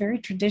who are in very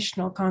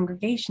traditional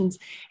congregations,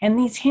 and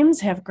these hymns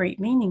have great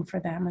meaning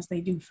for them, as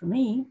they do for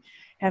me,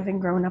 having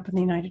grown up in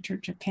the United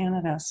Church of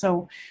Canada.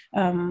 So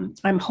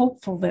I'm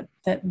hopeful that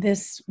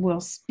this will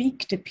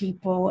speak to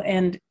people,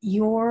 and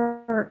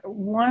your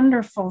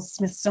wonderful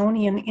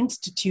Smithsonian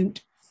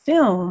Institute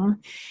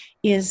film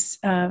is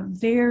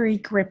very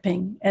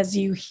gripping as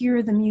you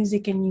hear the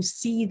music and you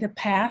see the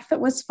path that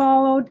was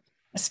followed,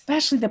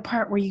 especially the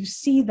part where you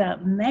see the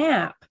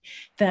map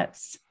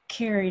that's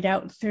carried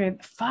out through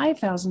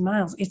 5,000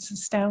 miles. It's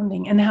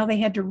astounding. And how they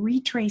had to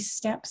retrace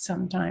steps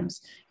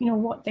sometimes. You know,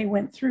 what they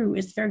went through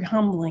is very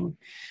humbling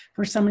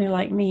for somebody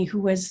like me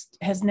who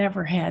has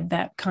never had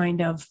that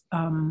kind of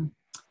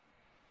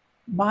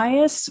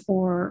bias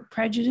or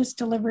prejudice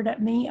delivered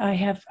at me.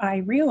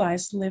 I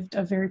realized, lived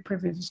a very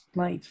privileged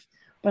life,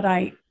 but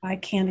I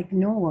can't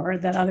ignore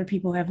that other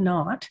people have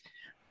not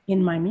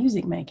in my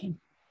music making.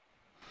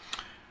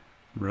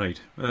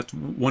 Right. That's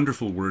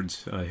wonderful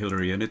words,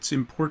 Hilary, and it's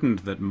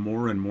important that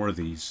more and more of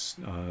these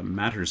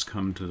matters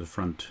come to the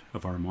front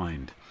of our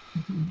mind.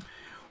 Mm-hmm.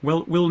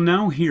 Well, we'll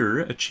now hear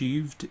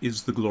 "Achieved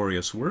is the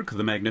Glorious Work,"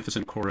 the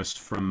magnificent chorus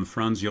from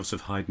Franz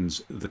Joseph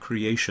Haydn's The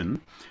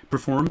Creation,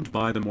 performed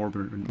by the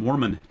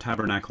Mormon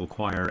Tabernacle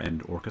Choir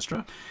and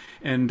Orchestra,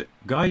 and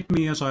 "Guide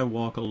Me as I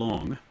Walk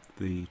Along,"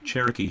 the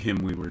Cherokee hymn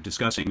we were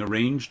discussing,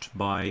 arranged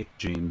by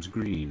James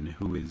Green,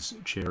 who is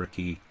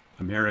Cherokee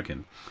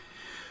American.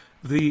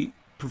 The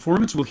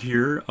performance we'll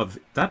hear of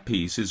that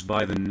piece is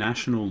by the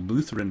National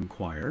Lutheran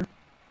Choir,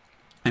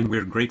 and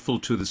we're grateful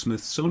to the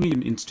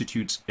Smithsonian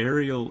Institute's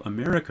Aerial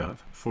America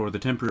for the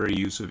temporary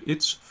use of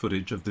its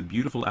footage of the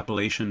beautiful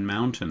Appalachian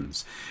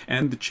Mountains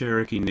and the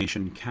Cherokee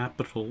Nation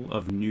capital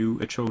of New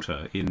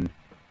Echota in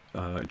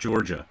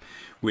Georgia,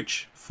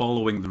 which,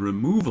 following the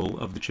removal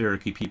of the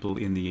Cherokee people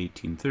in the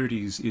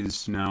 1830s,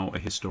 is now a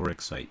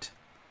historic site.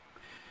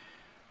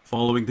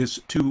 Following this,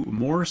 two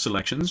more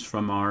selections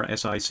from our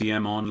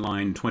SICM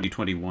Online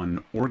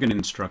 2021 organ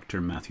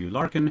instructor Matthew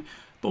Larkin,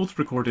 both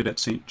recorded at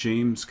St.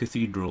 James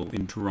Cathedral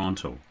in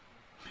Toronto.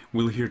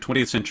 We'll hear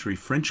 20th century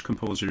French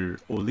composer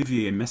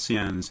Olivier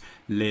Messiaen's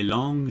Les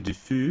Langues de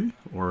Feu,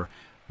 or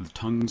The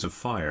Tongues of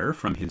Fire,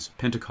 from his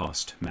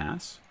Pentecost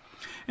Mass,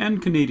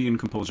 and Canadian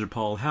composer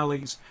Paul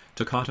Halley's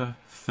Toccata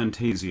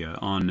Fantasia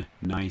on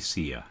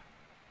Nicaea.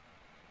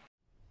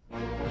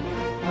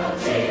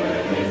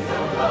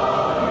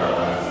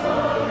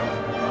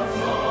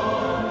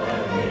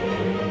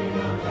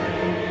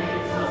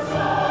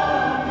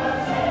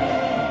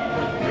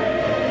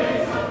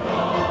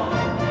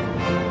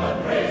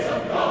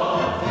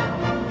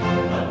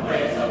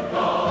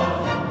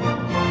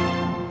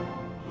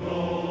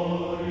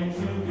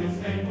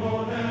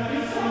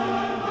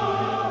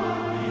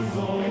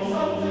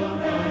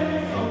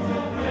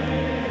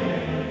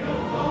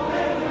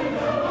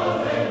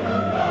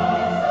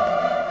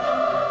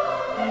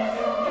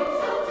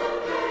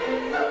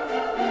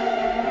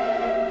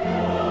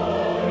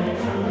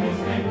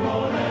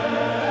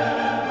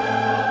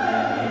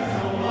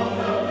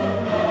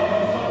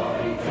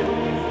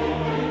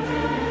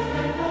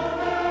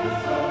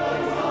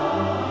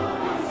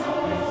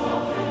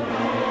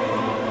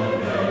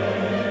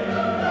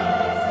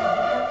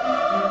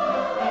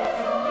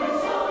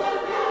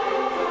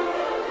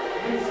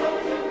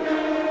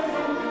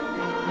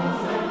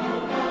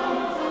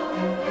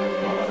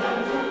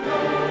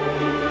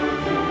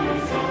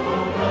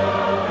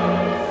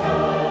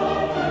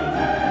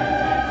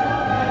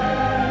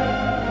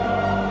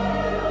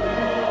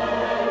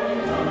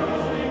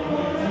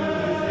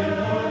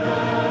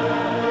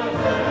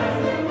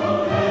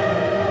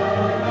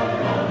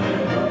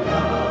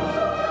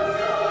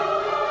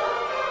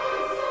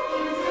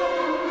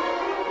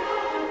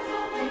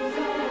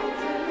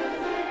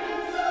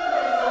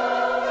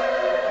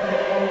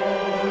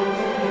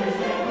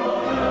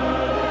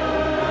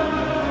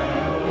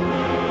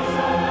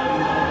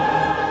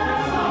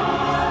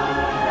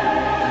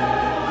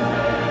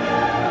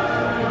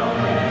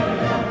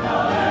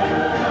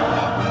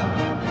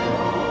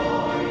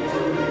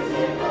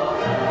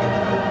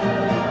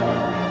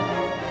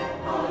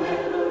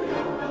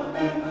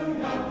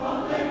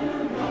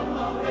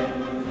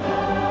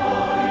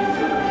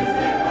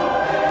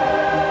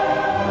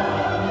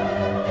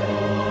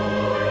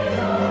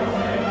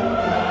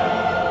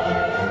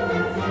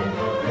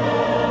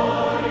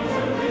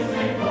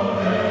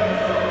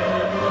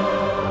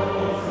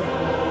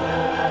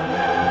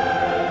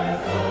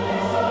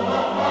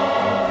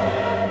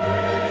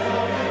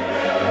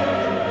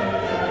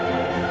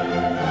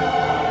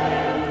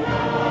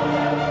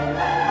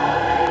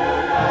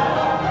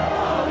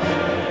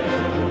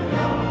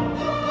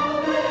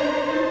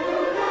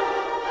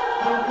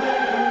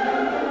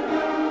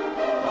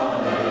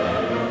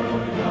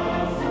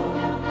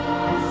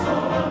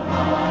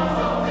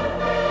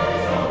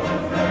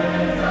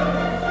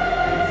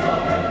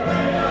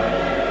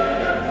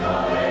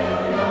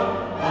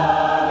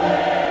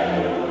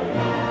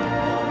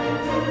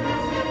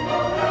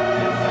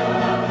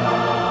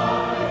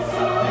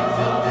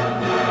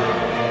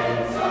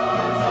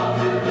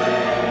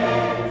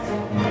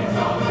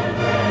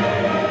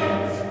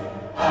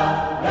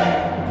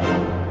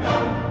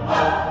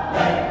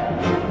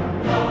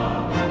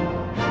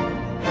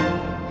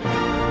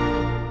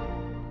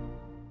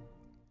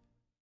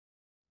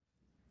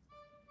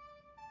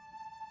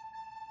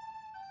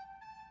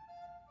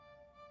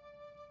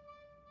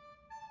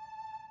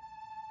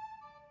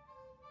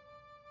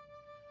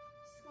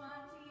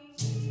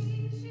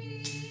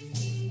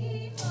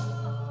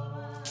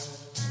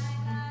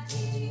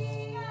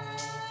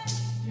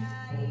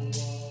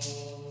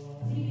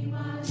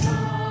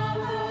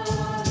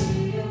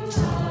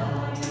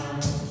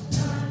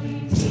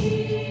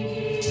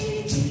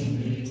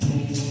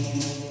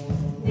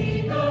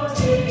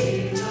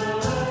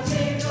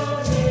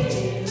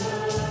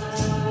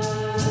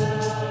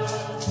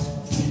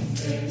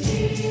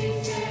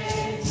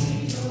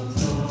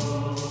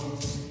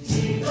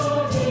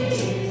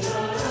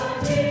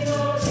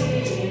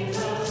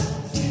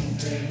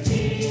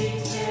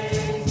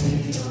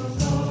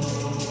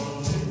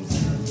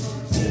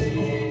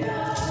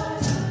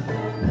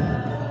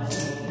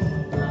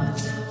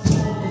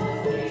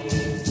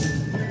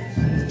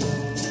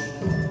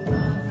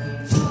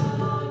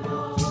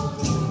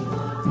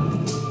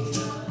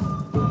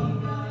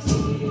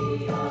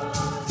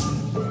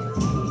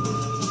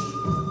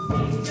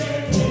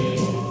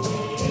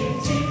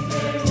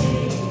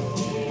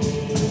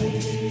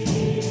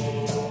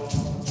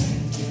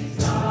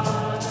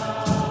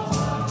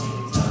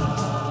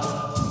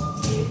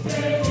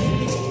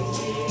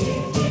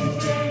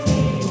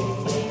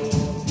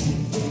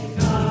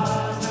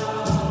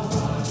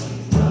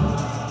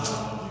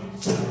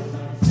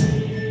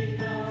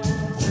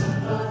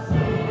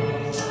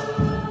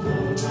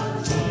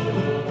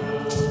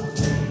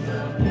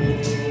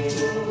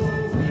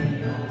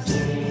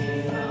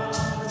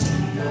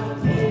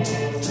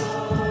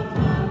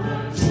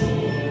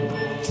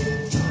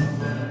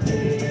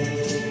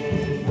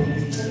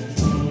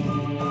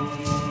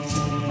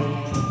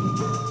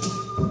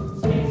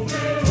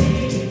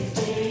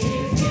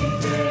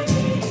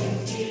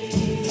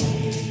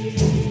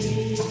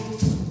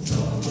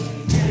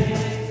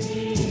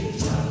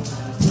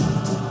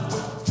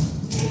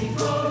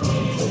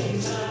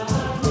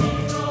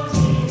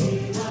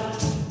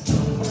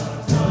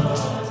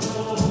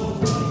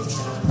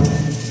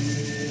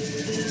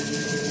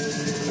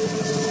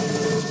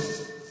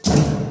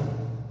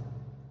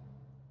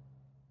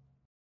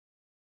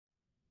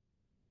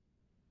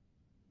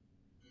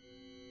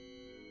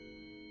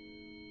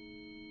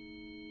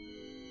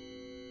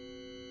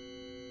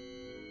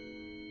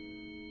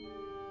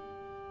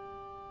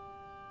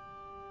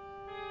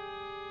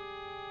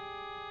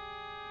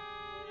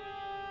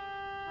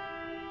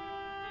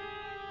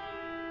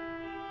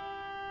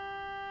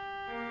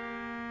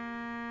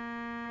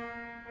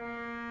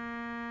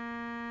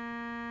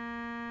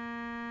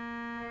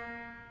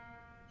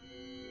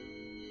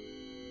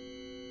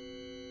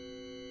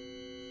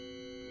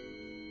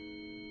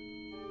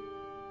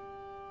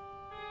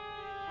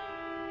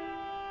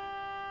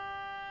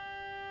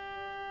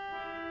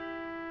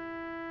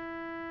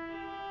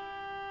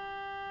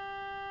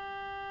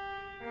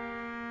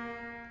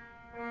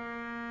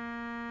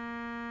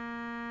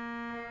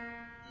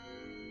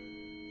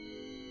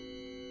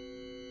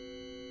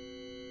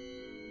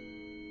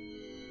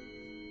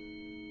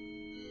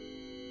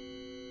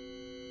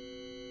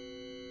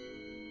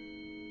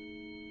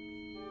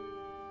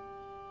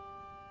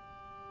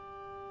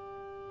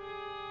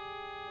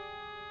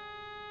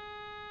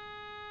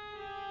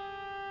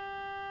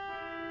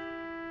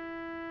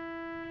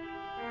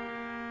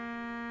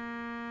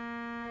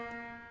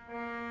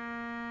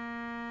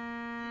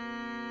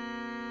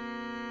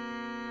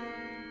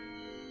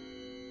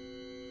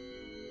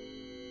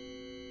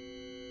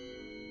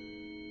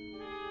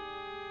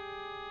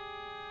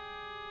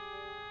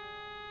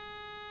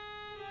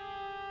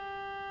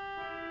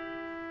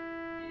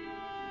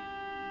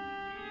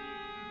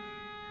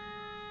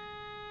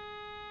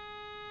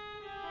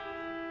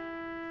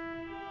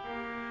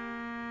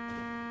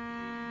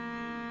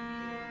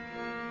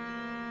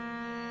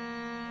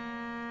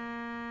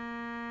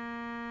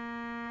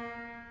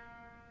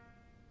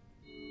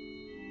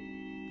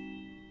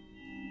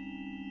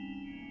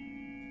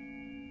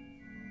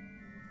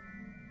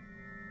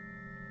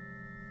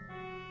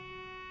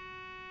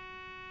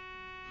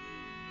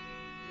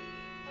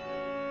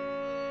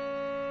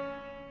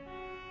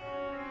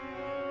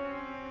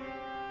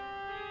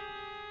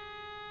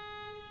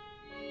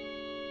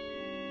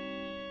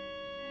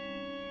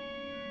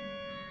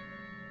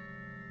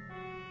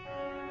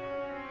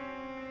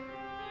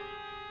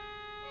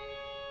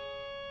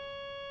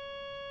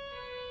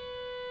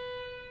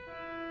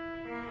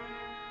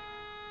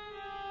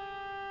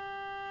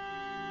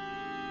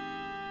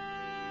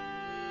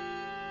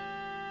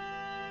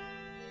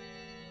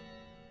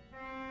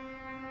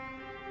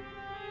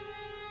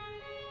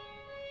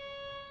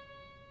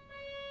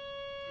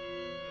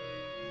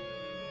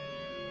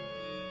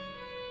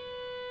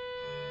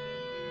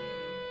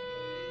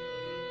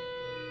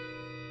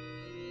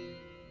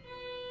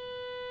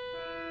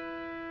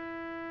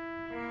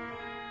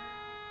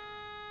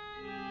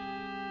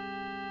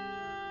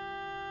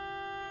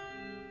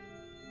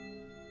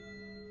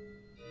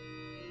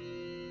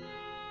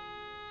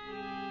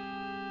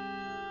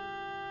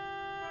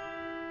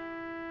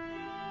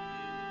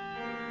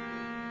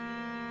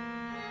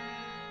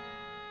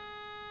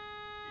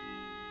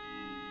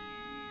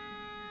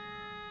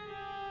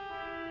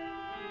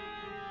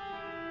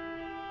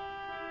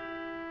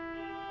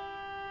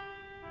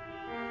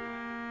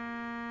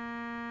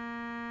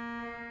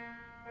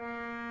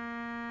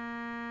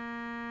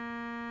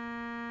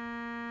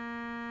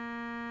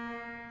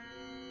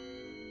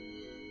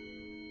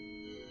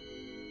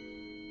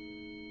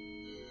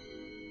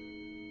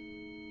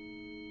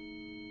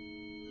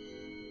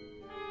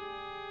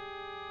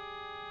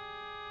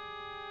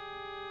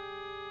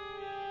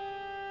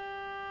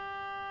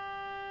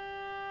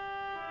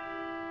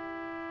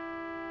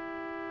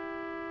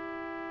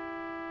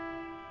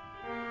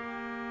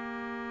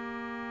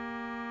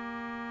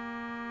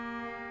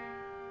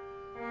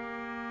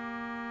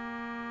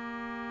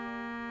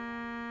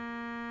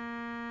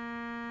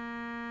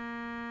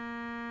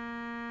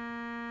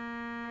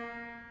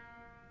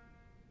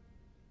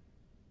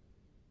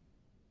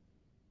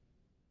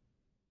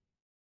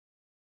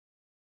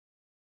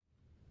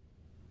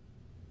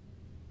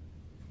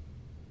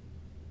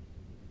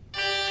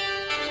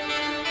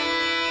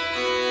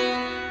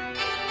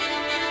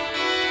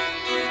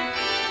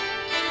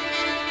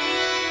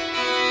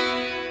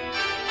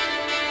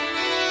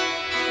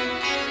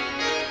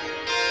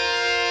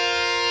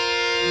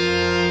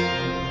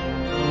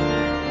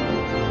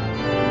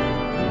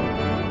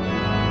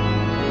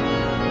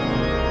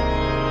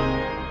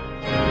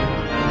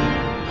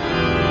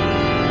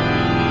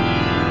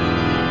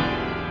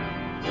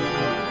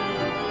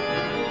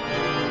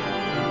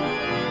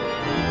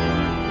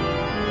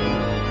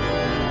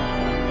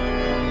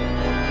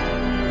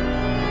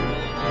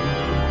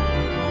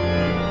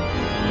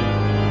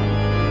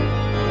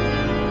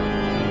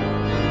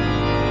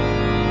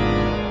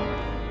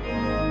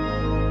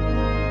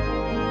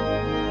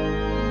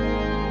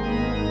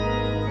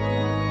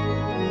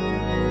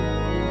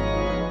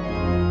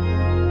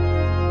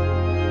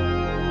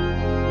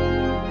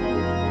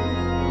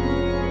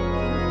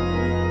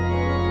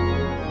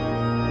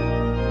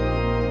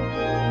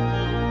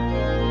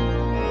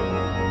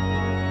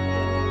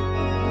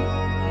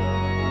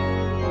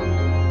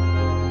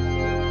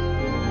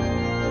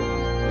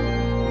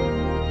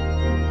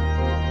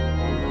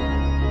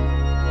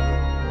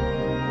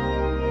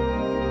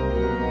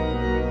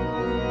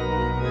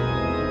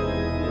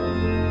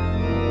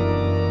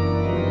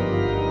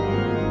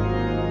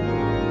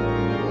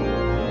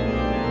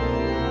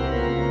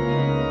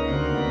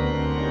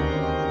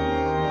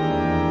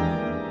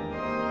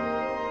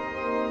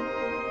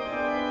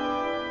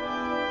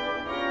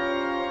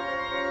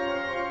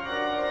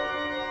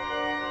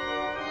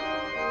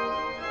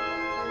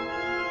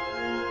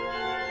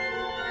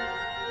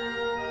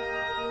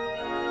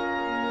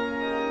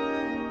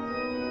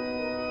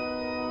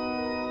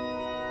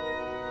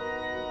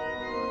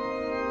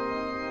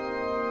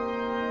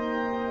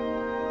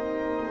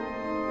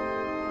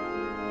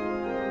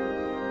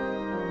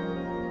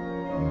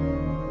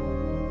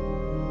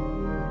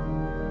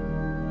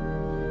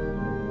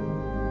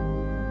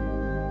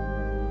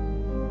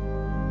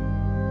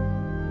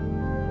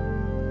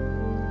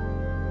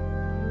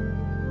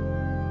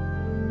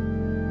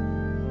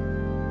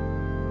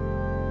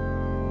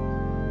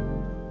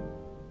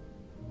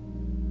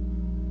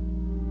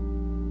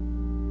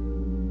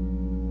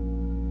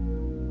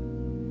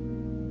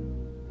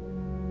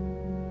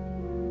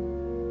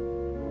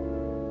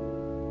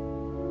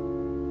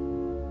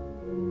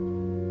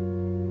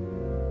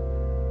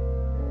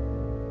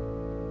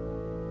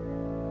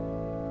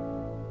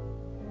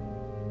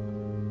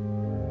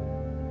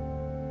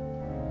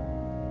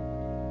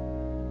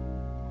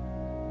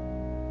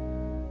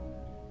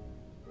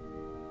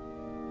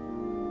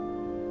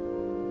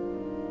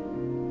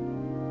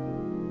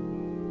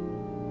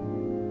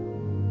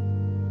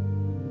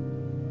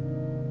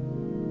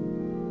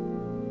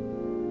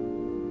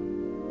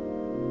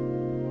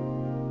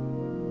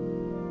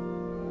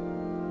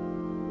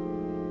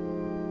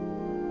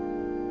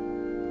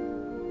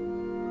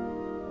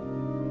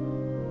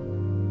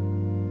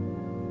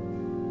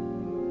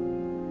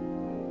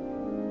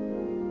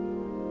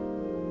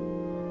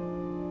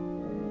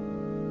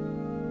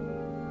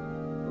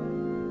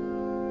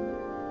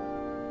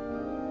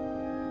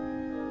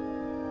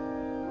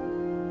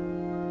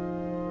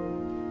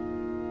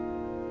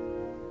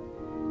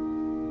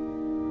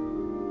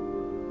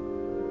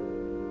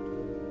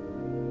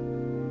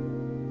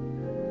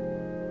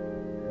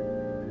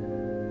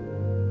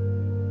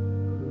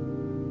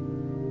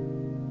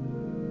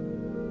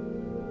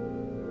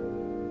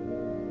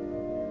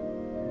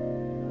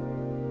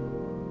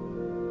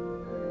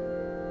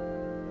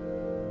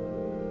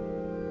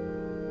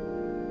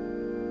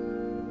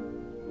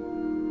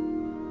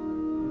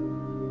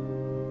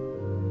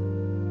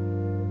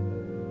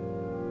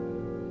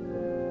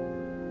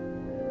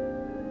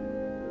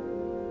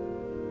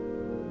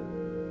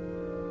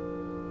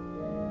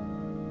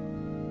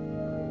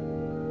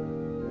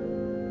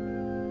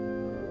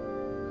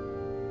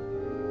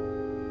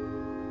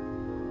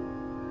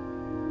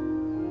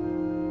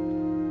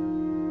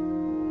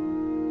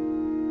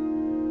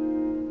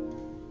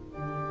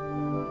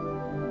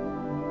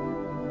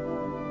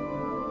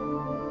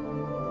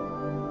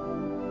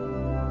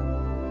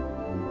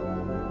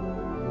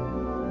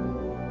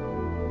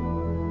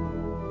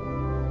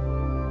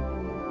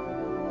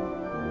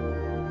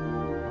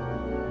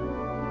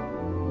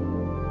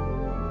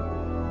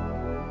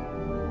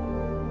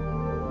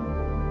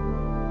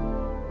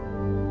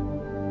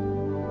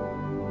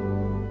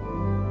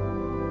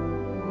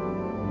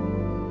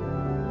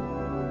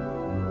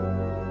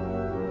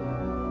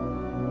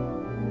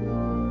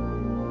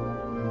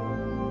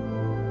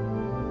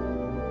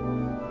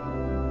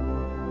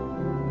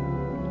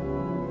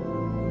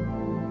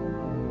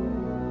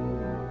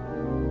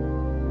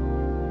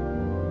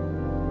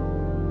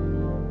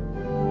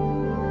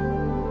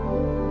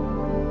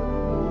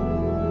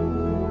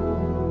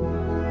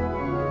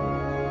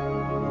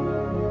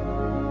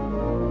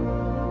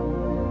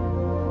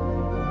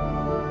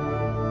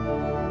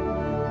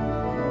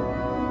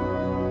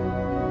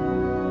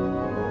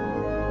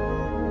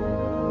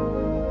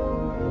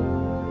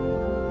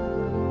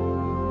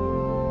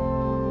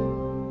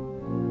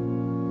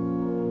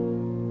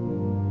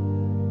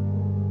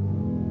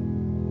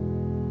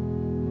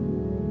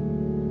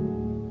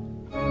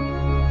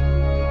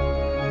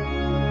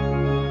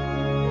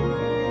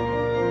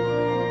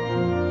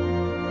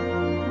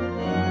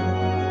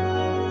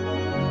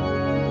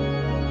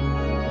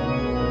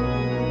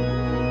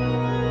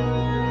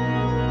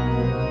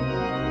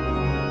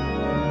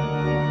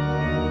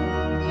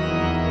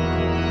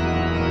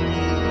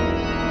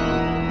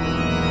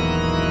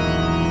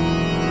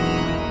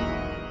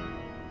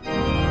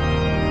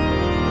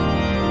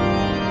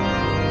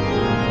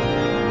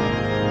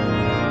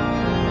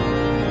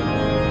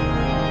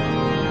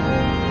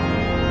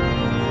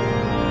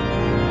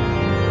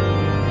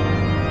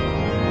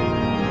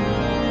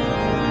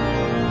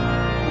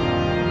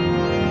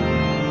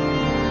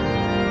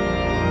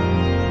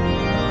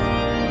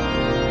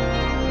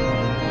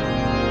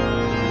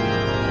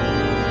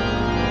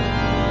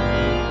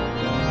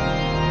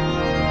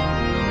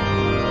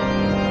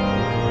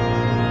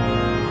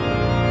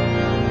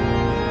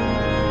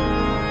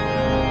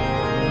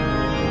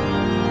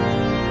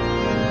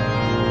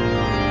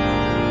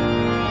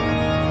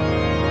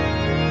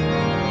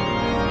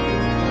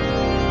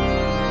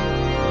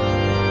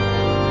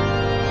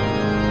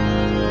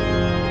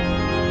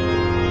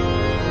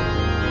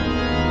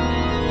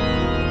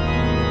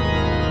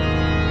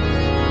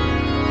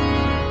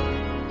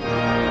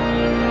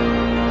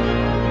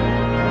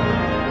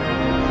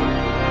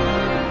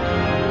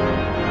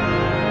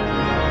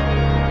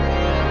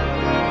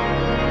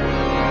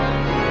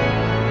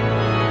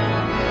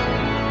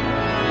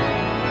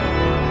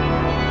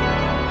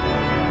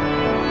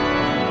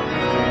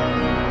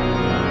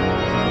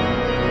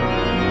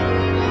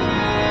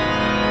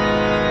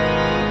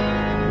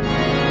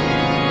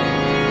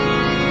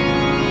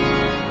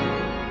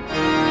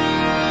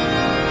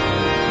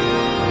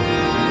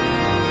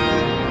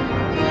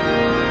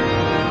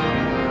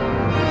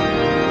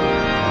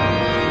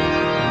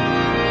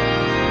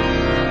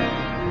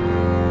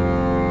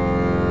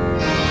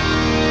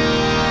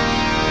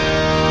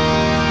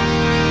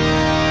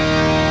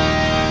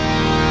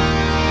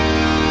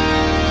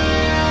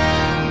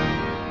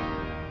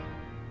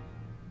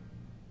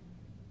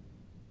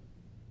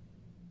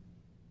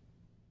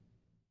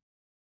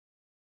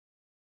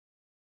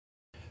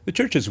 The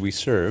churches we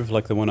serve,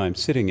 like the one I'm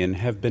sitting in,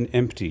 have been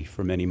empty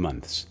for many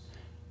months.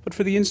 But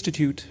for the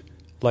Institute,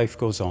 life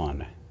goes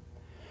on.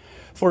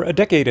 For a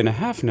decade and a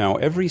half now,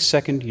 every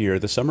second year,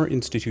 the Summer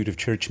Institute of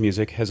Church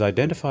Music has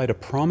identified a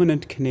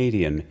prominent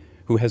Canadian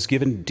who has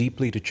given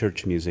deeply to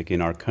church music in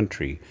our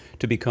country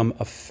to become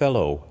a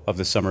Fellow of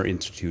the Summer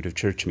Institute of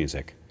Church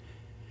Music.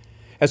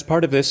 As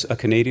part of this, a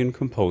Canadian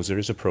composer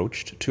is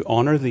approached to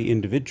honor the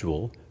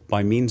individual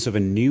by means of a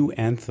new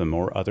anthem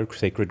or other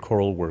sacred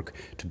choral work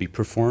to be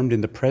performed in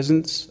the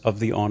presence of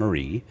the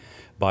honoree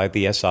by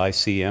the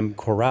SICM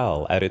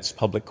Choral at its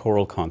public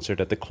choral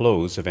concert at the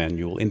close of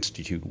annual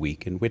Institute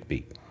Week in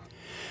Whitby.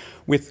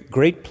 With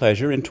great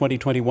pleasure, in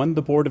 2021,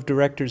 the Board of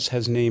Directors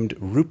has named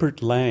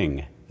Rupert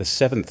Lang the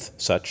 7th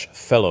such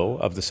Fellow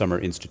of the Summer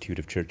Institute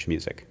of Church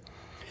Music.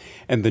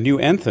 And the new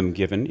anthem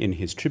given in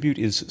his tribute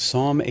is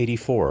Psalm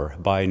 84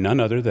 by none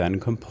other than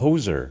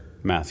composer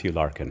Matthew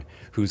Larkin,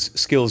 whose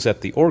skills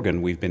at the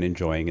organ we've been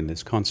enjoying in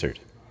this concert.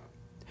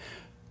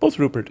 Both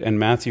Rupert and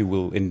Matthew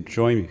will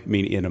enjoy me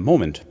in a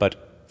moment,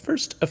 but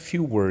first a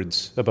few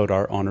words about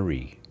our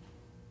honoree.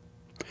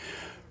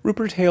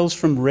 Rupert hails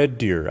from Red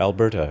Deer,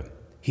 Alberta.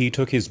 He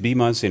took his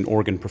BMAs in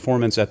organ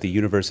performance at the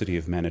University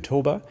of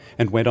Manitoba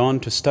and went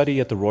on to study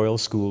at the Royal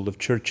School of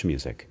Church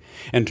Music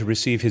and to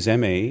receive his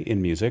MA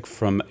in music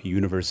from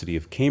University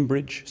of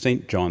Cambridge,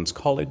 St. John's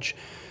College,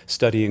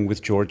 studying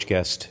with George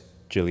Guest,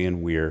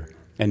 Gillian Weir,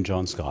 and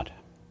John Scott.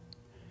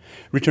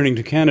 Returning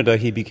to Canada,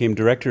 he became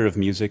Director of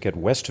Music at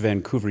West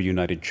Vancouver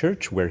United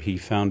Church, where he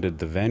founded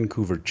the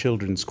Vancouver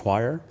Children's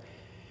Choir.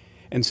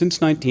 And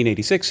since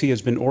 1986, he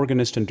has been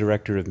Organist and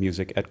Director of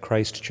Music at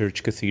Christ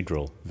Church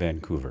Cathedral,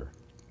 Vancouver.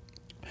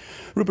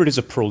 Rupert is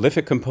a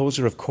prolific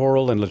composer of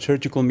choral and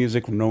liturgical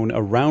music known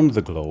around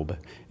the globe,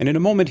 and in a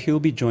moment he'll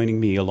be joining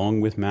me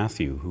along with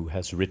Matthew, who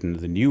has written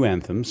the new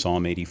anthem,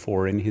 Psalm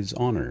 84, in his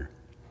honor.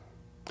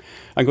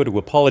 I'm going to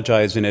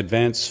apologize in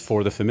advance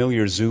for the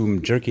familiar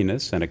Zoom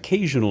jerkiness and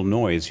occasional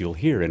noise you'll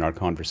hear in our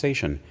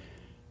conversation.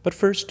 But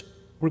first,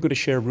 we're going to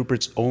share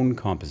Rupert's own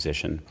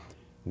composition,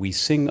 We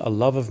Sing a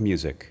Love of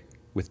Music,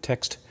 with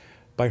text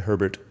by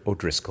Herbert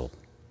O'Driscoll.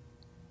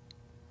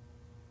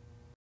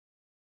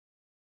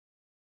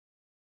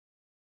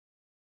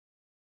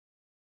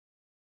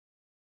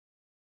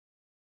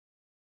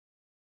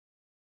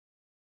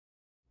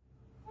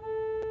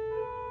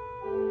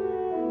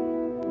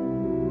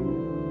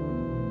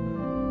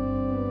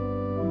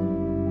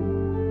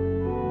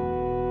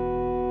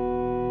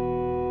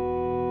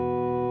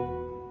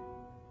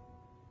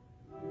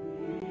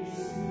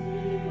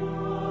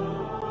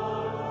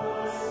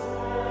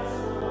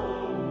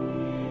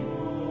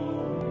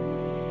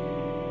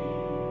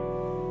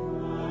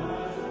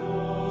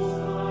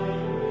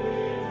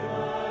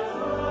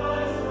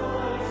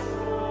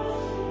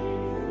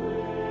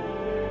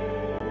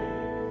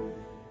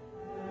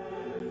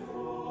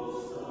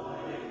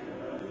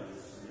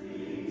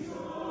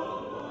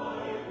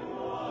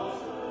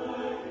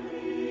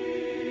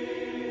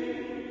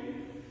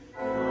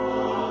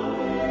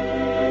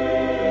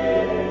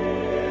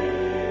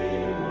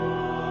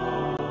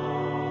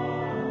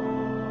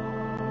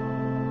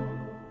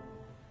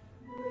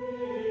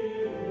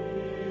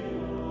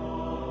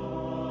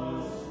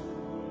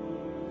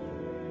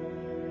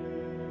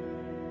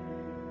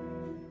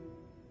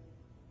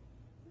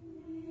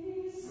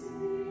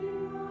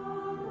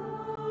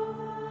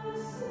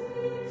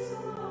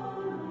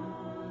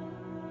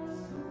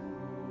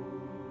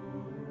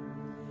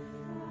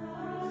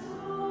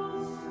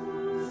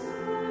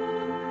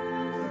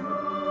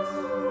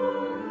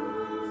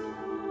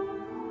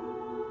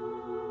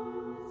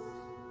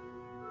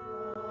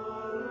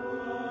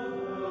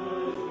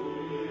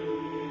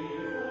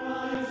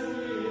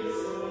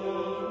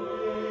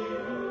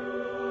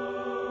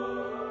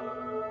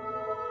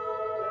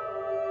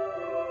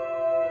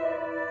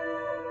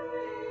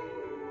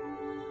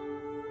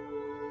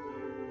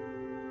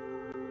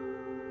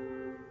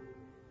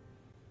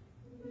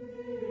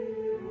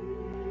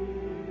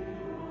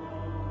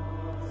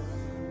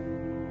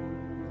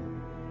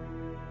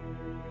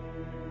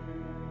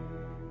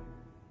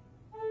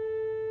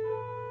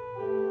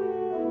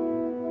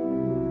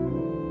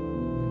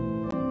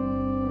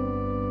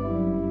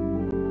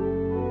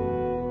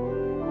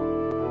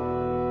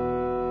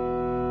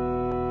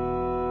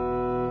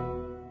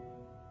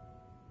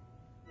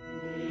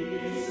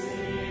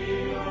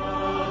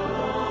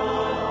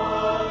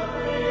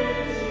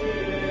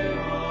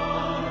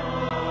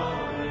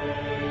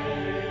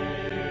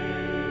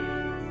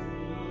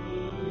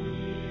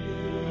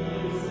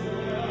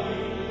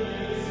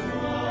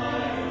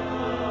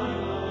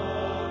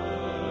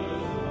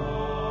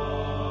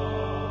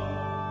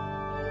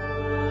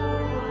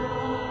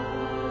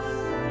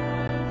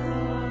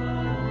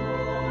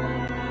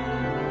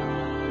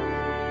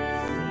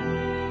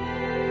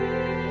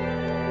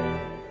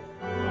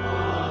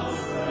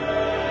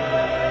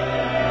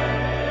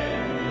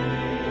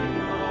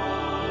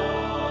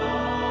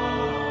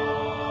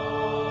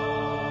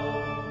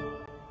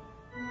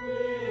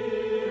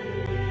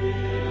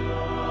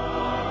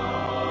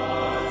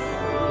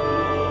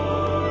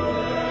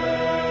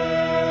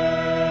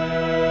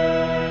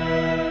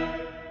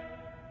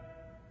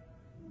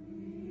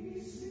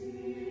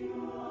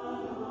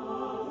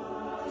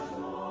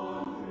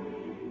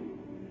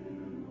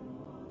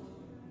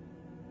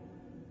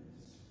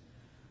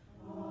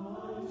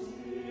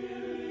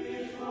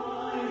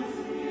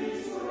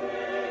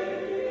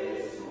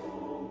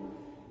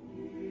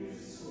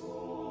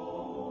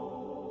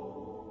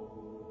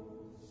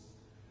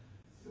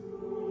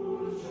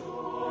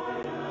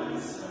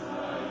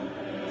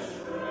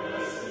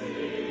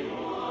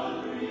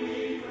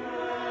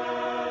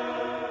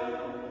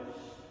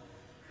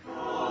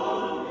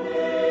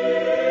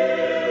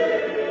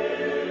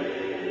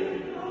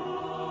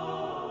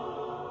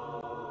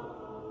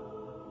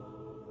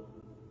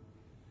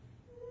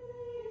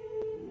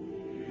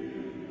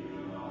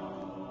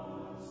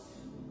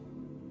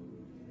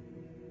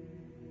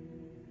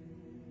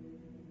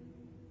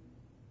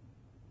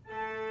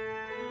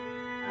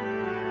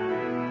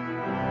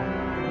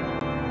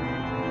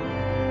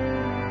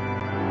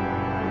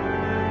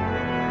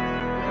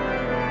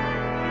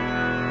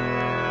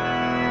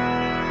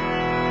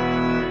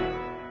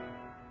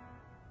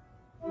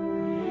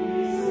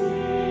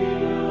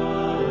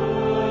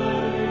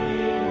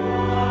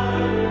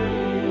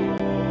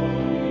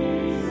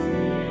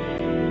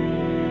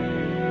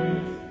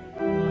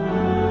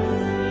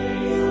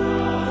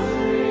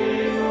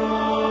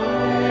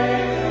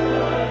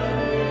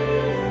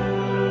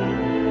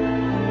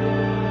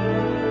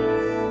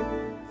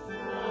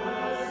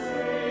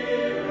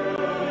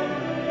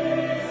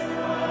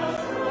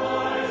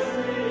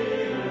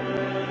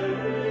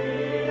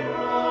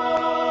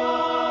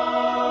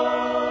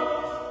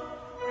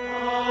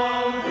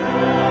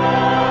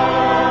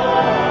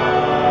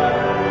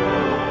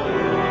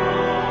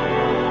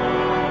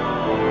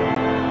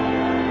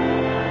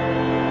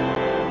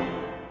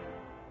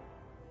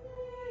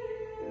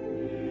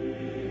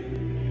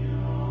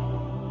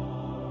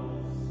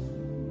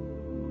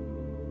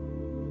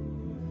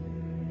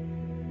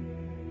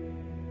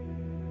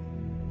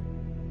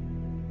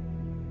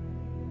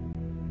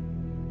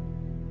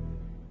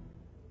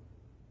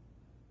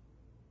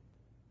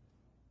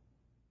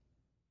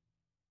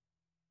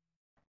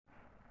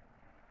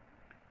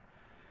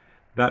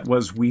 That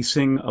was We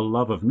Sing a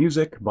Love of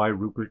Music by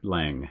Rupert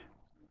Lang.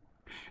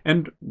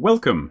 And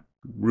welcome,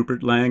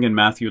 Rupert Lang and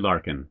Matthew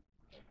Larkin.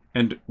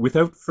 And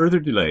without further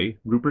delay,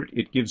 Rupert,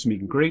 it gives me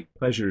great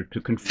pleasure to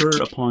confer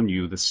upon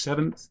you the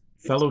 7th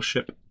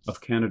Fellowship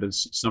of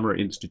Canada's Summer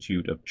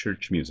Institute of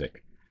Church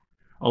Music.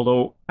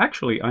 Although,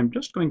 actually, I'm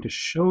just going to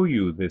show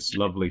you this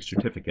lovely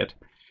certificate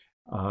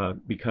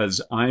because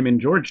I'm in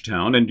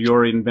Georgetown and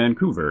you're in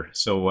Vancouver.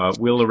 So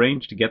we'll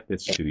arrange to get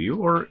this to you,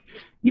 or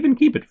even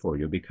keep it for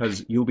you,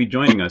 because you'll be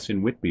joining us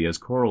in Whitby as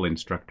choral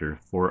instructor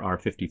for our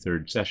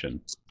 53rd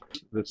session.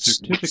 The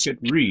certificate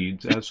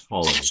reads as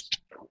follows.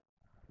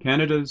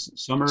 Canada's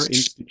Summer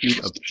Institute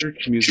of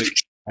Church Music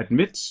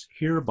admits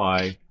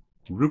hereby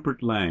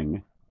Rupert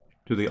Lang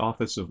to the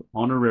office of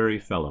Honorary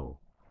Fellow,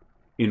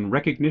 in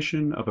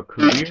recognition of a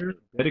career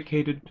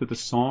dedicated to the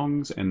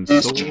songs and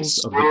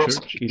souls of the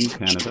Church in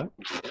Canada,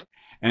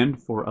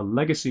 and for a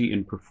legacy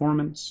in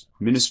performance,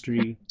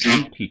 ministry,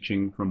 and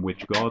teaching from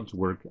which God's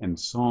work and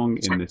song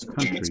in this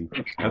country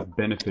have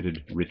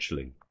benefited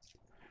richly.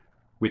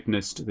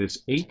 Witnessed this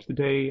 8th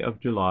day of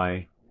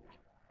July,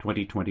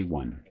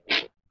 2021.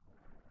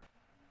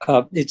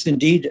 It's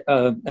indeed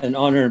an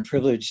honor and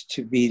privilege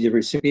to be the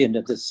recipient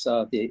of this,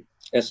 the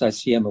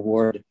SICM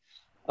award.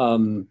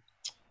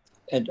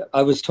 And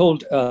I was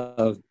told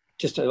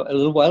just a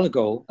little while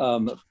ago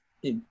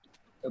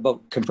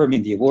about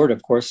confirming the award,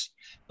 of course,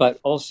 but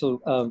also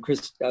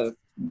Chris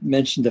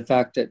mentioned the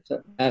fact that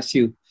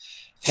Matthew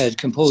had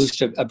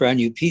composed a brand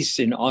new piece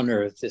in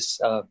honor of this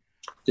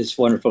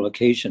wonderful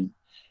occasion,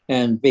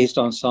 and based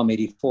on Psalm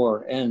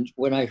 84. And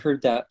when I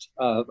heard that,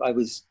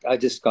 I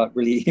just got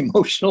really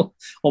emotional,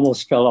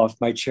 almost fell off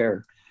my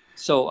chair.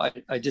 So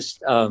I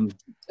just,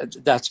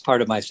 that's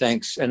part of my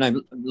thanks. And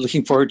I'm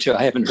looking forward to,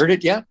 I haven't heard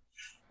it yet.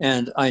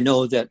 And I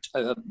know that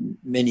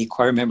many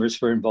choir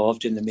members were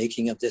involved in the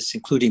making of this,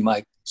 including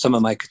some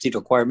of my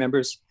cathedral choir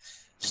members.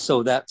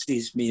 So that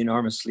pleased me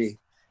enormously.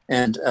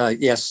 And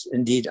yes,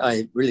 indeed,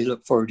 I really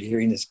look forward to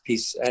hearing this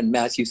piece. And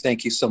Matthew,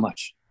 thank you so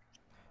much.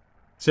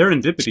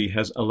 Serendipity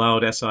has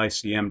allowed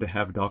SICM to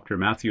have Dr.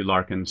 Matthew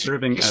Larkin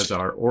serving as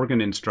our organ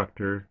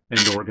instructor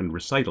and organ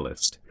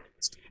recitalist.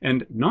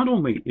 And not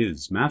only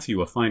is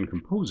Matthew a fine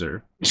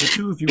composer, the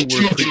two of you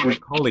were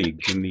frequent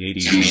colleagues in the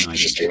 80s and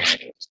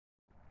 90s.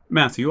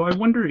 Matthew, I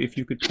wonder if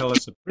you could tell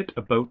us a bit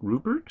about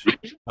Rupert,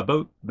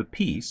 about the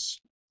piece,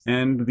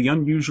 and the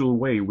unusual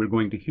way we're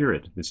going to hear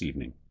it this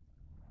evening.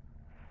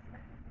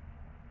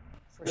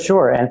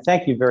 Sure, and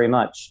thank you very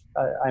much.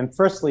 I'm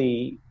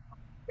firstly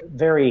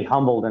very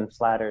humbled and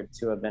flattered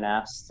to have been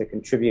asked to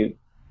contribute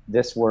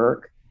this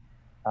work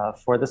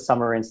for the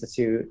Summer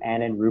Institute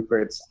and in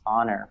Rupert's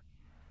honor.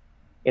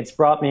 It's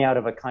brought me out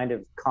of a kind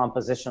of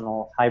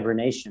compositional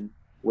hibernation,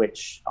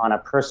 which on a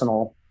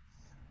personal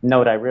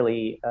note I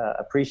really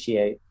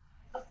appreciate.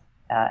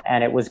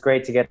 And it was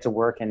great to get to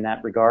work in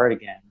that regard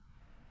again.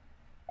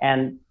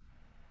 And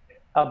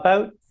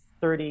about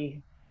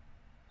 32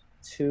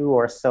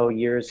 or so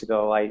years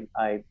ago,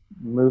 I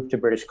moved to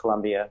British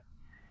Columbia,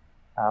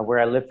 where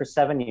I lived for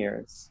 7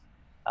 years.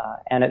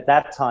 And at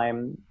that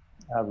time,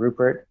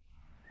 Rupert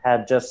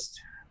had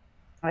just,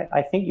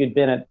 I think you'd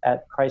been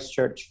at Christ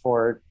Church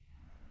for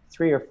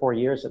 3 or 4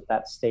 years at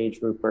that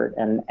stage, Rupert.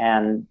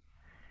 And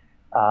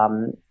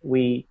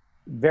we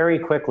very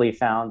quickly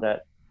found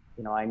that,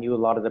 you know, I knew a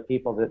lot of the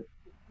people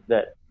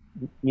that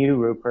knew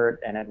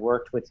Rupert and had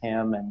worked with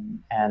him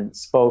and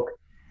spoke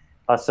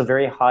so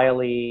very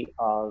highly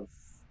of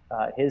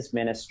his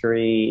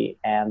ministry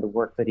and the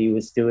work that he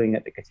was doing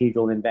at the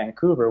cathedral in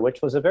Vancouver,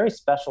 which was a very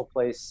special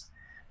place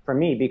for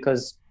me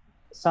because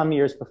some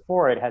years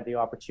before I'd had the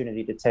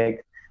opportunity to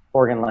take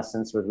organ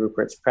lessons with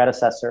Rupert's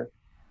predecessor,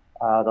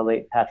 the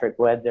late Patrick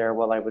Wedd, there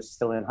while I was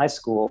still in high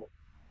school.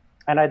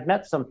 And I'd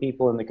met some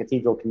people in the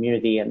cathedral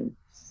community, and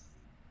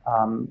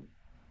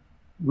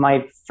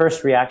my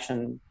first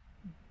reaction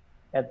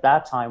at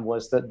that time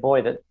was that,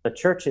 boy, that the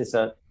church is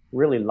a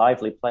really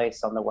lively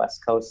place on the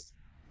West Coast.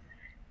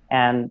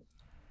 And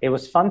it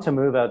was fun to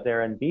move out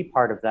there and be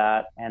part of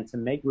that and to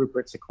make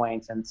Rupert's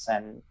acquaintance.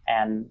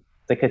 And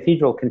the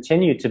cathedral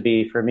continued to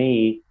be, for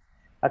me,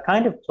 a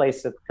kind of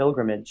place of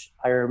pilgrimage.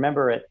 I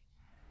remember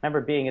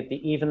being at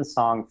the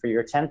Evensong for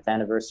your 10th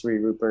anniversary,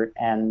 Rupert,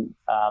 and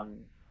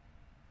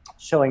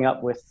showing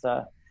up with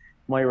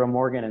Moira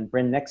Morgan and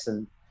Bryn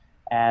Nixon,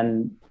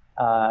 and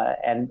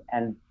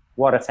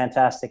what a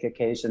fantastic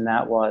occasion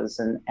that was.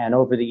 And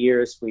over the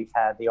years, we've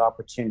had the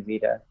opportunity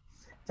to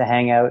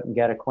hang out and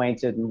get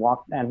acquainted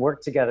and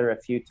work together a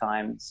few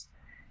times.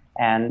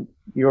 And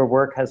your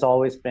work has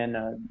always been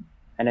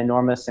an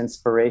enormous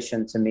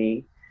inspiration to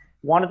me.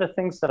 One of the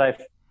things that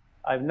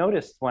I've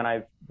noticed when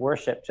I've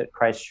worshipped at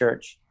Christ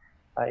Church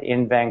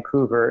in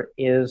Vancouver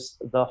is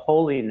the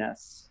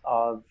holiness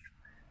of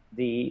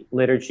the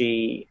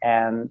liturgy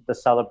and the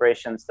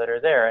celebrations that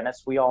are there. And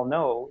as we all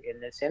know, in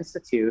this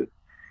institute,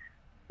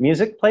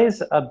 music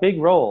plays a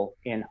big role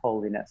in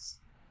holiness,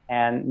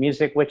 and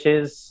music which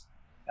is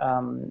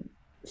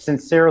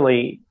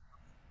sincerely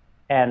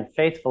and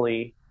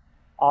faithfully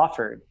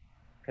offered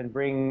can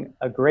bring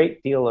a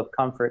great deal of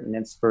comfort and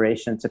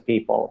inspiration to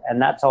people.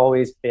 And that's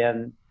always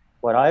been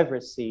what I've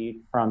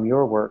received from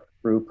your work,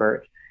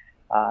 Rupert.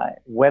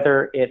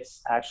 Whether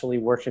it's actually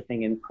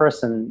worshiping in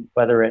person,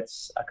 whether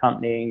it's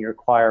accompanying your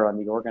choir on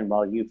the organ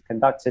while you've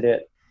conducted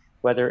it,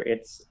 whether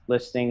it's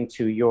listening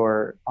to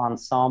your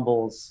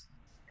ensembles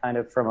kind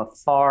of from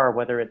afar,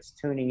 whether it's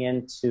tuning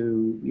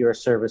into your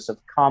service of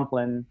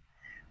Compline,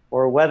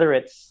 or whether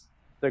it's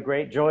the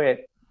great joy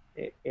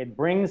it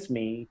brings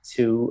me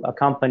to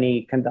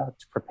accompany,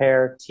 conduct,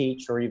 prepare,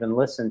 teach, or even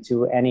listen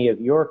to any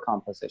of your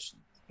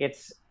compositions.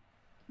 It's,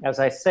 as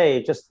I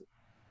say, just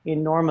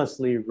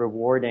enormously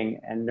rewarding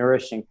and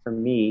nourishing for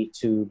me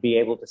to be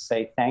able to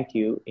say thank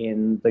you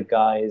in the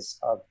guise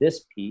of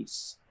this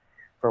piece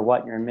for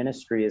what your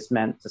ministry has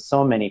meant to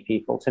so many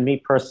people, to me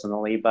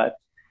personally, but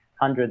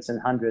hundreds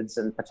and hundreds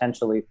and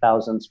potentially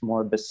thousands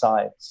more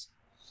besides.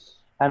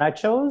 And I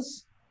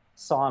chose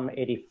Psalm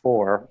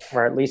 84,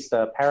 or at least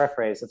a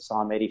paraphrase of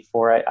Psalm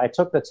 84. I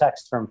took the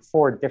text from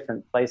 4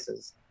 different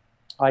places.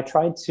 I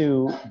tried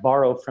to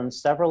borrow from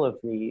several of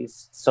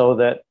these so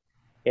that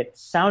it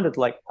sounded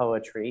like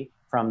poetry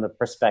from the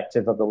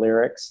perspective of the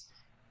lyrics.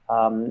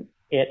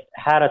 It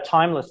had a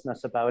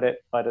timelessness about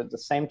it, but at the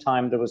same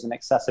time, there was an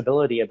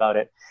accessibility about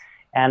it.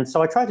 And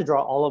so I tried to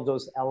draw all of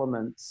those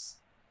elements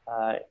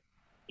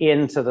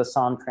into the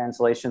psalm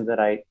translation that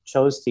I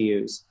chose to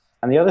use.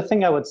 And the other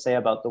thing I would say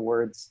about the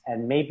words,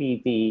 and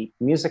maybe the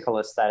musical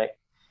aesthetic,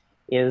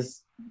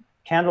 is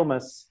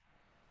Candlemas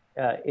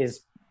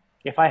is,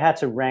 if I had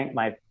to rank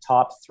my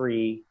top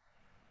 3,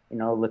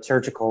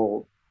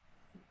 liturgical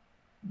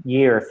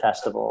year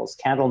festivals,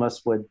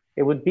 Candlemas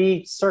would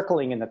be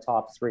circling in the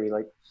top 3.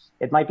 Like,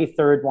 it might be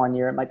third one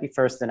year, it might be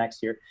first the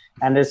next year.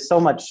 And there's so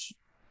much,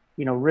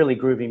 really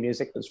groovy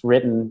music that's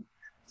written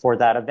for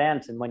that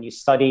event. And when you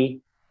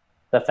study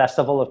the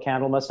Festival of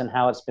Candlemas and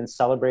how it's been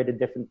celebrated in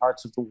different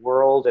parts of the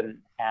world and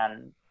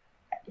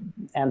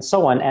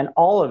so on, and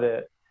all of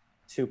it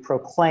to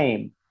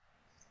proclaim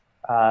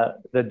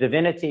the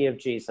divinity of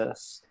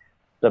Jesus,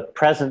 the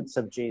presence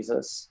of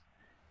Jesus,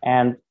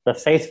 and the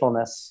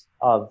faithfulness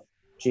of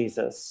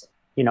Jesus,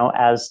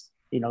 as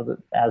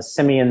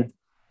Simeon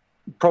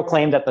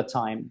proclaimed at the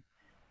time.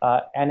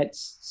 And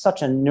it's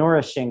such a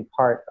nourishing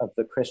part of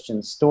the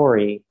Christian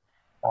story.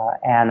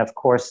 And of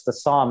course, the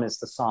psalm is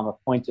the psalm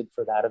appointed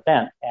for that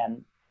event.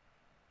 And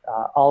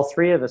all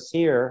 3 of us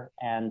here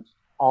and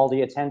all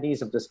the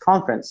attendees of this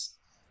conference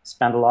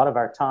spend a lot of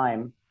our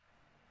time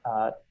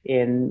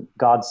in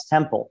God's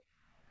temple.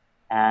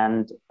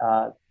 And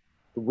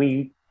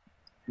we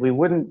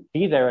wouldn't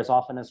be there as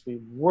often as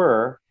we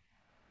were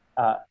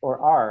or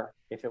are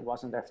if it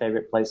wasn't our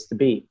favorite place to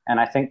be. And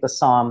I think the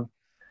psalm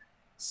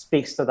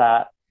speaks to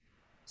that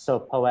so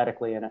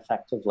poetically and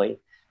effectively.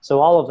 So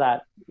all of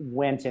that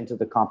went into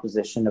the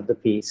composition of the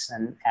piece,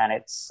 and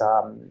it's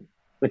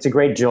a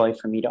great joy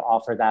for me to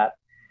offer that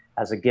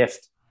as a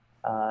gift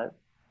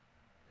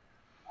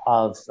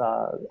of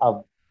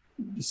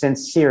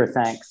sincere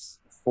thanks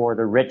for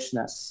the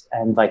richness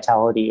and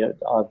vitality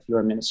of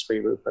your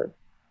ministry, Rupert.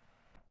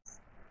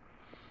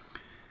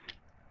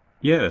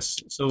 Yes,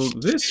 so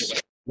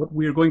what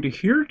we're going to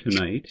hear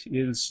tonight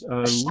is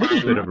a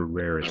little bit of a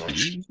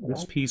rarity.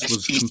 This piece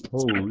was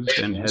composed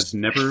and has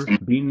never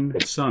been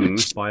sung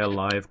by a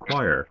live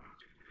choir.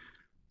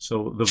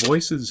 So the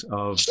voices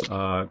of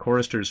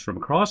choristers from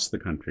across the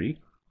country,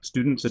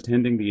 students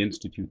attending the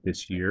Institute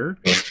this year,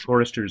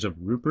 choristers of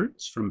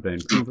Rupert's from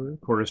Vancouver,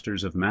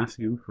 choristers of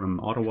Matthew from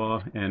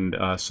Ottawa, and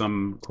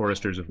some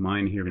choristers of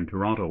mine here in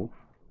Toronto,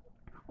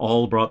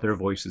 all brought their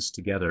voices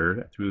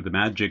together through the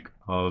magic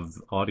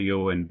of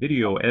audio and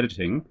video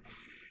editing.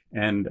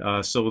 And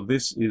so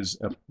this is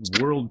a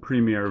world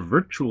premiere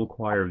virtual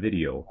choir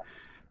video,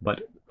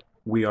 but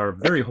we are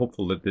very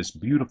hopeful that this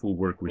beautiful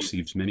work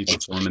receives many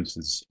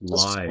performances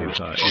live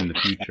in the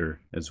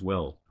future as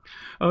well.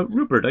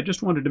 Rupert, I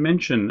just wanted to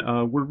mention,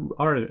 we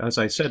are, as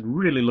I said,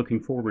 really looking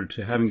forward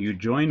to having you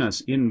join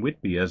us in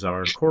Whitby as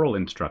our choral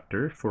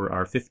instructor for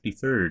our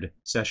 53rd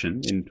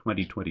session in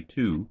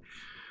 2022.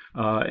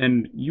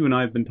 And you and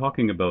I have been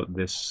talking about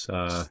this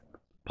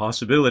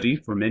possibility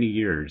for many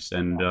years,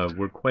 and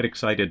we're quite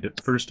excited,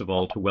 first of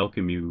all, to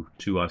welcome you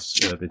to us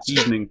this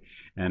evening,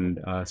 and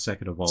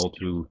second of all,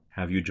 to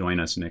have you join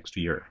us next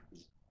year.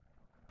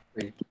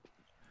 Great.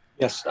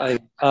 Yes, I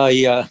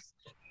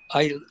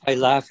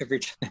laugh every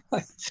time.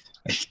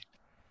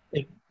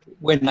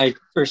 When I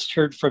first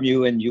heard from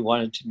you and you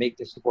wanted to make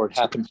this award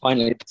happen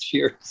finally this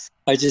year,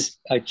 I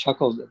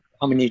chuckled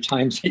how many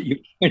times that you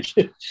want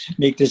to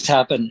make this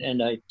happen,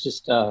 and I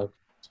just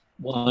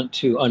want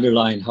to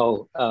underline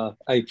how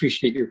I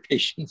appreciate your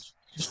patience.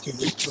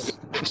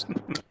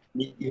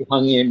 You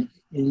hung in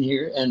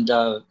here and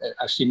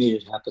actually made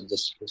it happen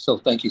this year. So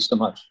thank you so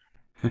much.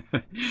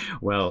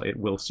 Well, it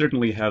will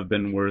certainly have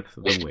been worth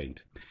the wait.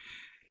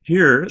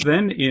 Here,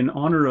 then, in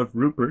honor of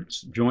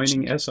Rupert's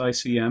joining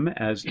SICM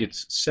as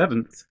its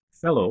 7th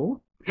fellow,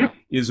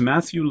 is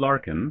Matthew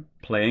Larkin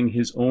playing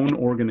his own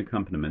organ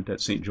accompaniment at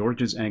St.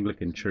 George's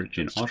Anglican Church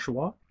in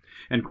Oshawa,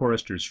 and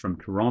choristers from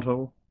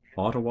Toronto,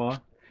 Ottawa,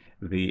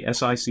 the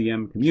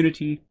SICM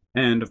community,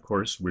 and of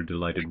course, we're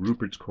delighted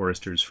Rupert's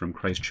choristers from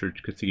Christ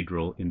Church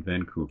Cathedral in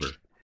Vancouver.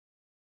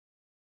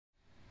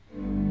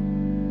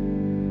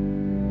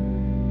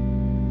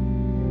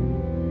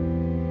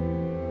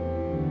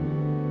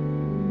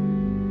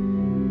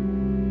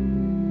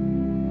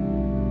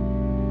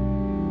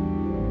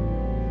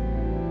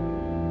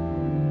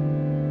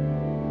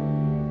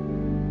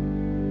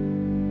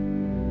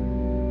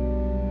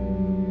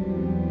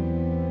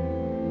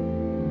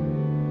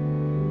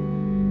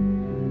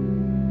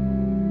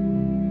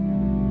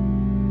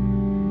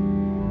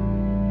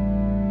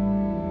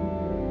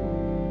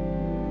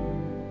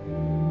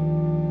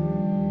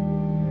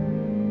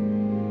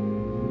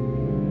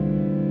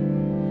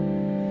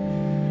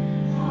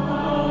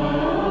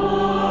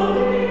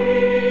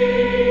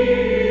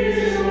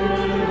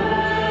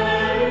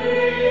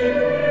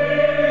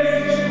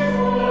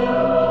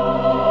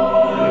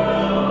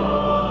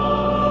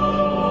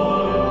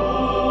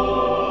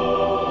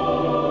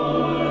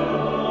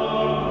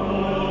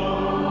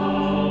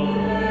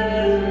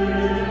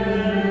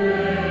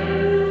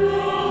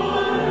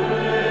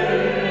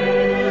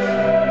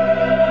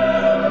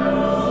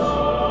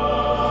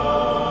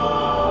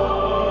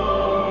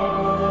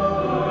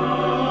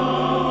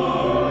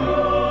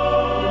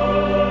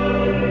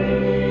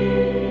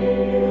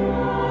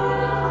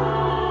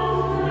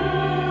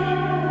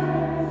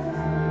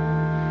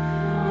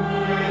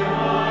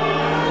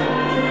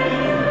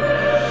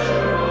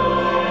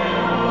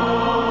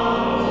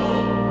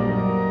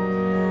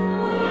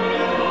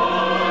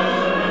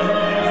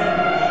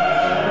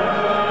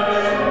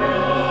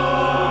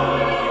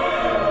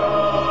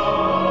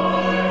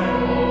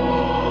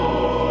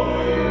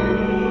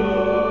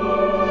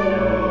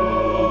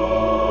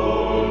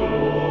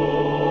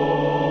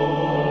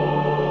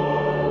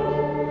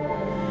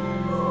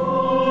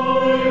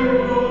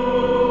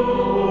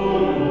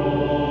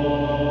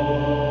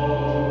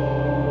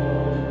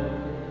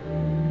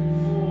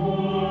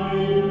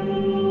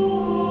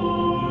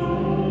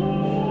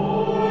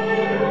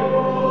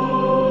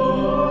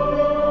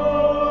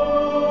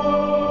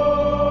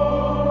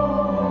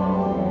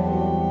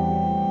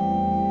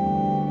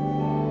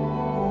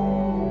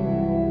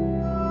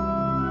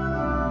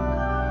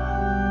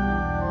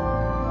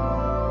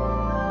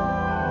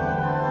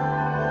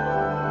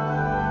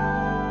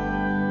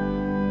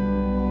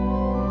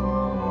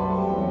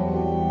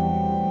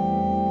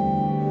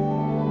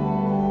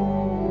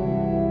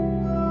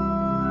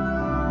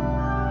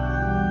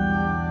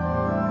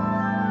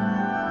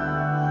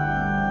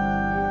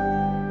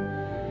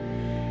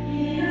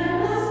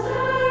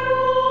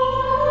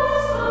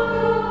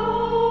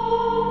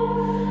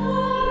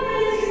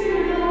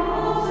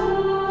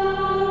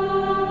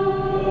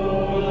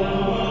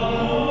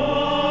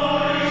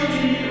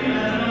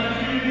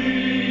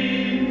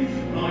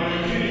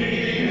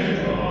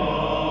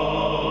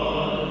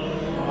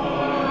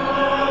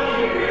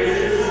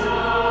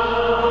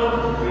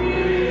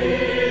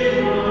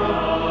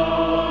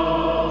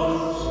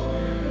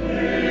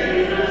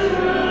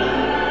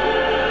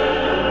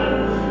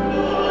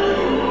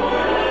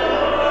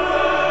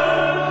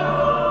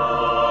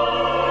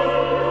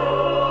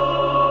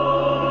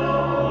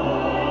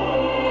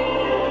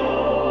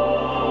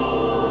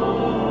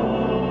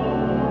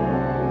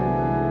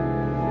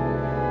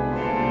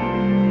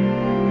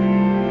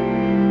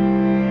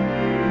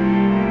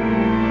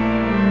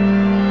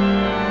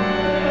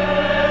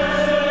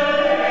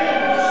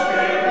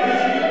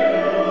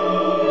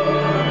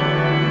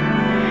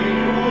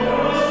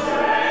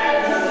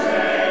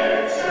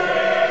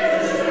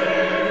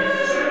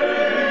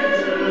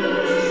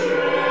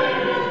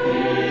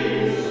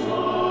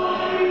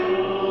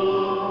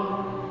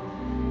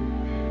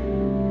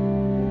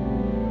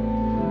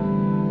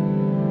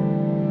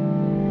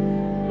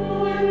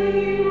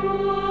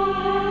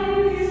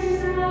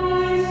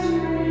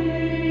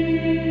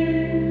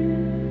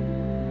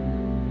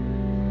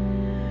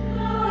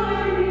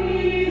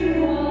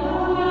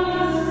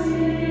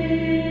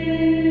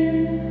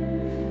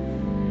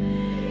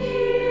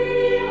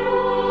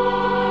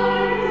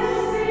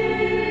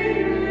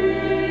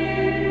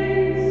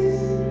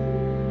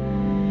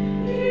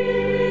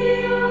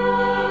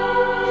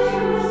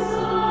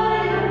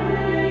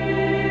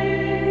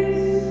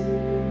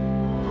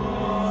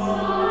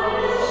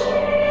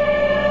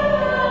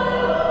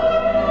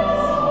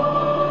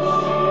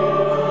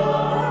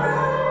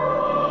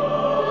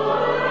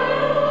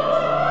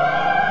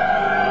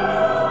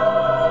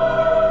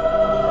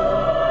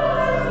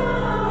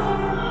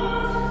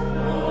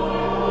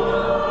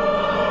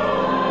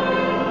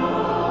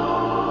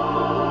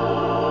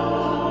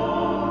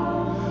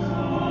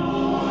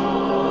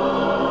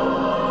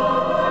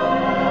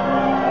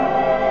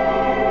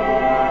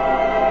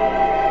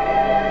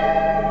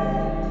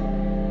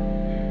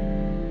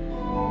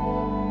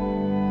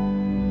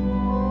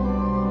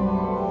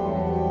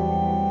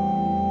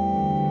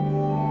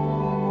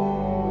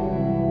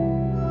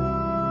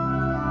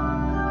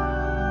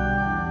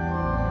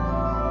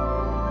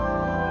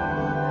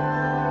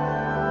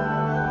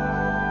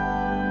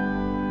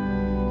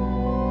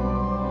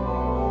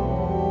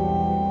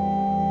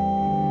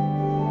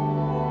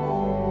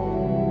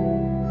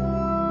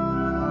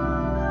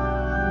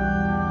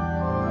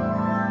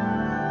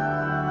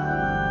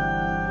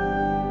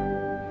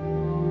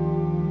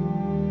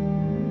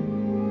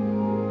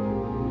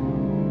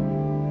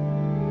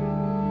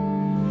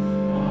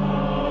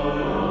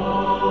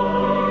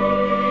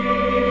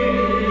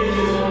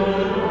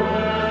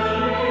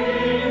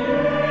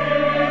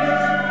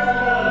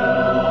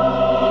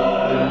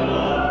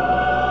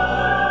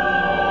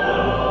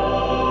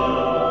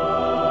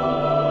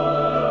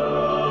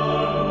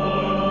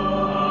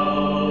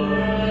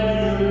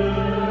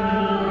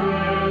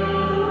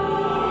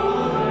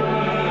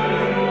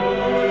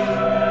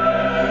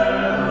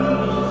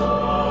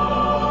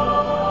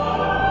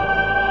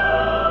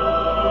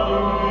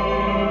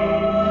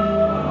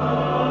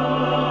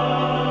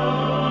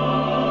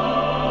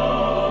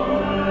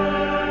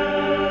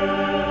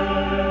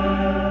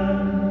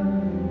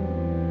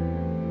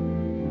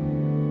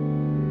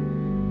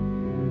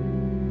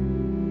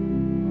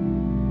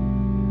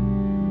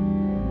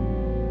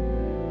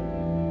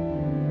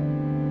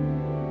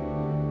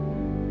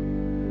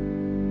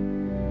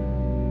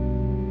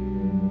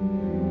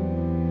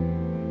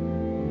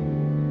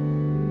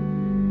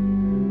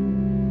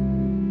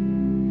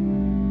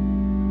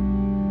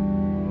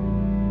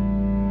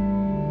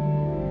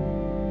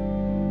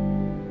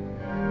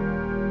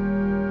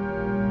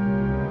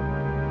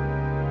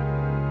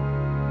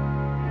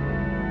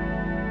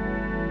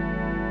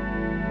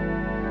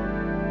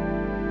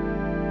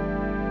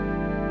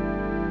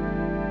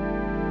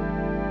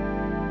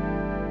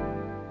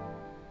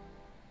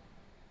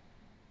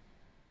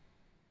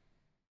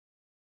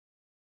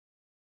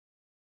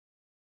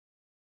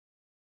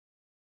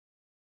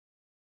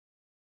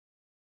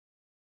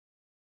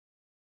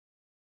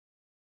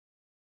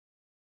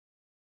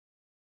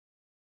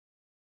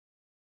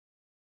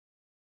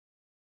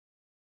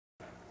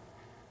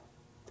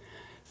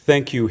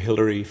 Thank you,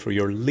 Hilary, for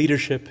your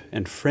leadership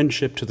and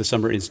friendship to the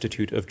Summer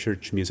Institute of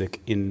Church Music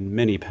in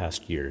many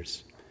past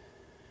years.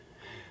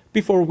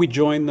 Before we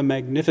join the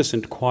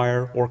magnificent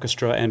choir,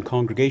 orchestra, and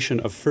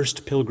congregation of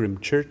First Pilgrim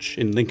Church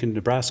in Lincoln,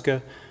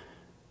 Nebraska,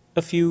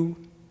 a few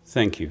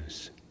thank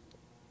yous.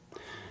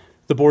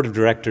 The Board of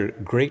Directors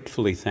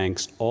gratefully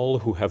thanks all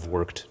who have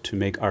worked to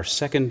make our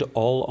second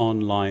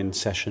all-online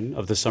session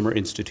of the Summer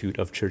Institute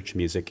of Church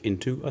Music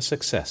into a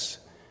success,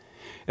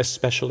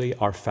 especially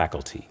our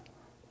faculty.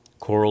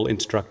 Choral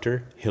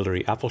instructor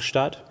Hilary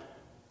Apfelstadt,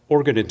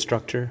 organ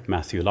instructor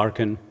Matthew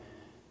Larkin,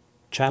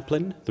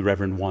 chaplain the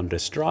Reverend Wanda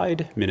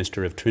Stride,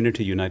 minister of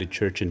Trinity United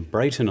Church in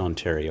Brighton,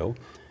 Ontario,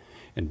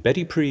 and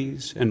Betty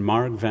Pries and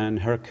Marg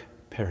van Herk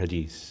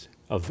Paradis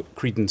of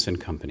Credence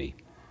and Company,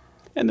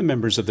 and the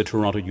members of the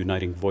Toronto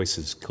Uniting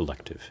Voices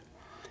Collective.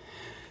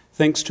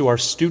 Thanks to our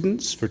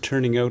students for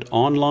turning out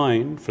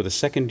online for the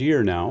second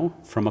year now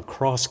from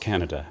across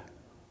Canada.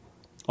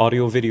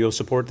 Audio-video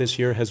support this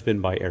year has been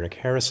by Eric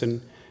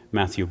Harrison,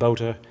 Matthew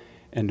Boutda,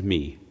 and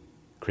me,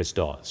 Chris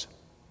Dawes.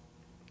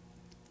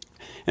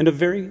 And a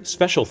very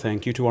special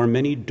thank you to our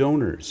many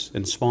donors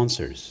and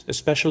sponsors,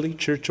 especially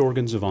Church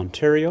Organs of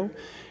Ontario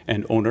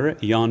and owner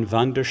Jan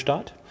van der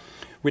Stadt,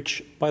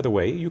 which, by the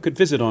way, you could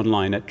visit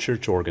online at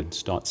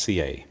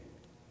churchorgans.ca.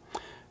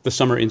 The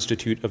Summer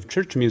Institute of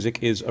Church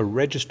Music is a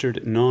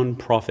registered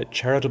non-profit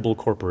charitable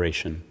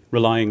corporation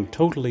relying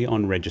totally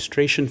on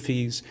registration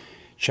fees,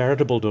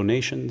 charitable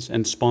donations,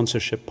 and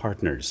sponsorship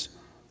partners.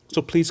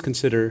 So please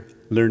consider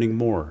learning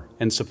more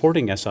and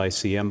supporting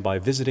SICM by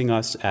visiting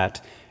us at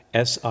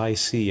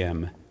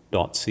sicm.ca.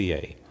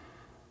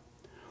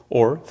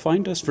 Or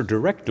find us for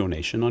direct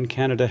donation on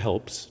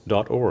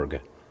canadahelps.org.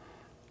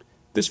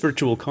 This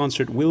virtual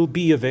concert will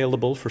be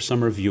available for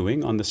summer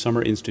viewing on the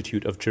Summer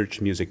Institute of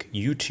Church Music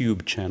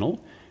YouTube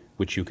channel,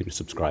 which you can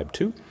subscribe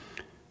to,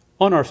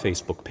 on our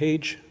Facebook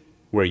page,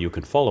 where you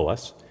can follow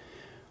us,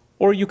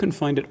 or you can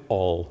find it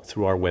all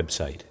through our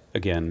website,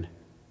 again,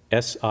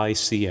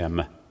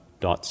 sicm.ca.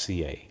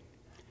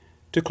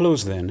 To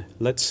close then,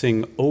 let's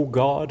sing O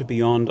God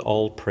Beyond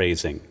All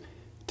Praising,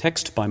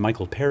 text by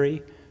Michael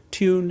Perry,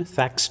 tune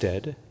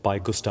Thackstead by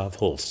Gustav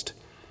Holst.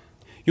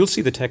 You'll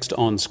see the text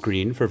on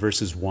screen for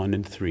verses 1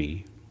 and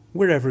 3.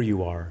 Wherever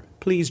you are,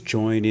 please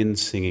join in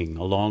singing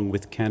along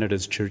with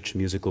Canada's church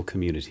musical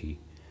community.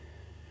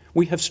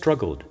 We have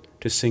struggled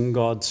to sing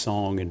God's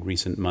song in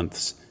recent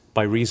months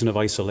by reason of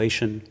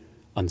isolation,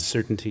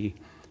 uncertainty,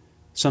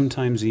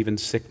 sometimes even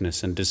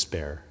sickness and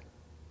despair.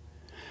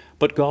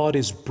 But God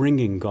is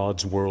bringing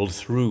God's world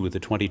through the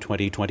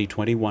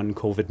 2020-2021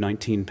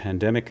 COVID-19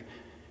 pandemic,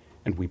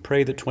 and we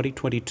pray that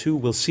 2022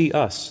 will see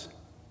us,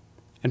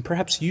 and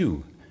perhaps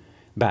you,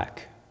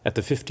 back at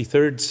the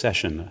 53rd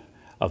session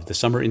of the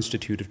Summer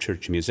Institute of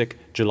Church Music,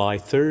 July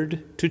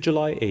 3rd to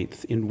July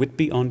 8th in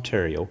Whitby,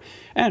 Ontario,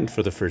 and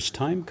for the first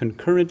time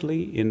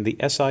concurrently in the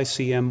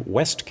SICM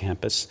West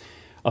Campus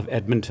of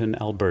Edmonton,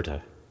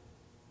 Alberta.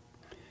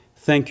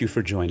 Thank you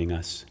for joining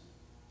us,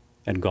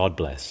 and God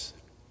bless.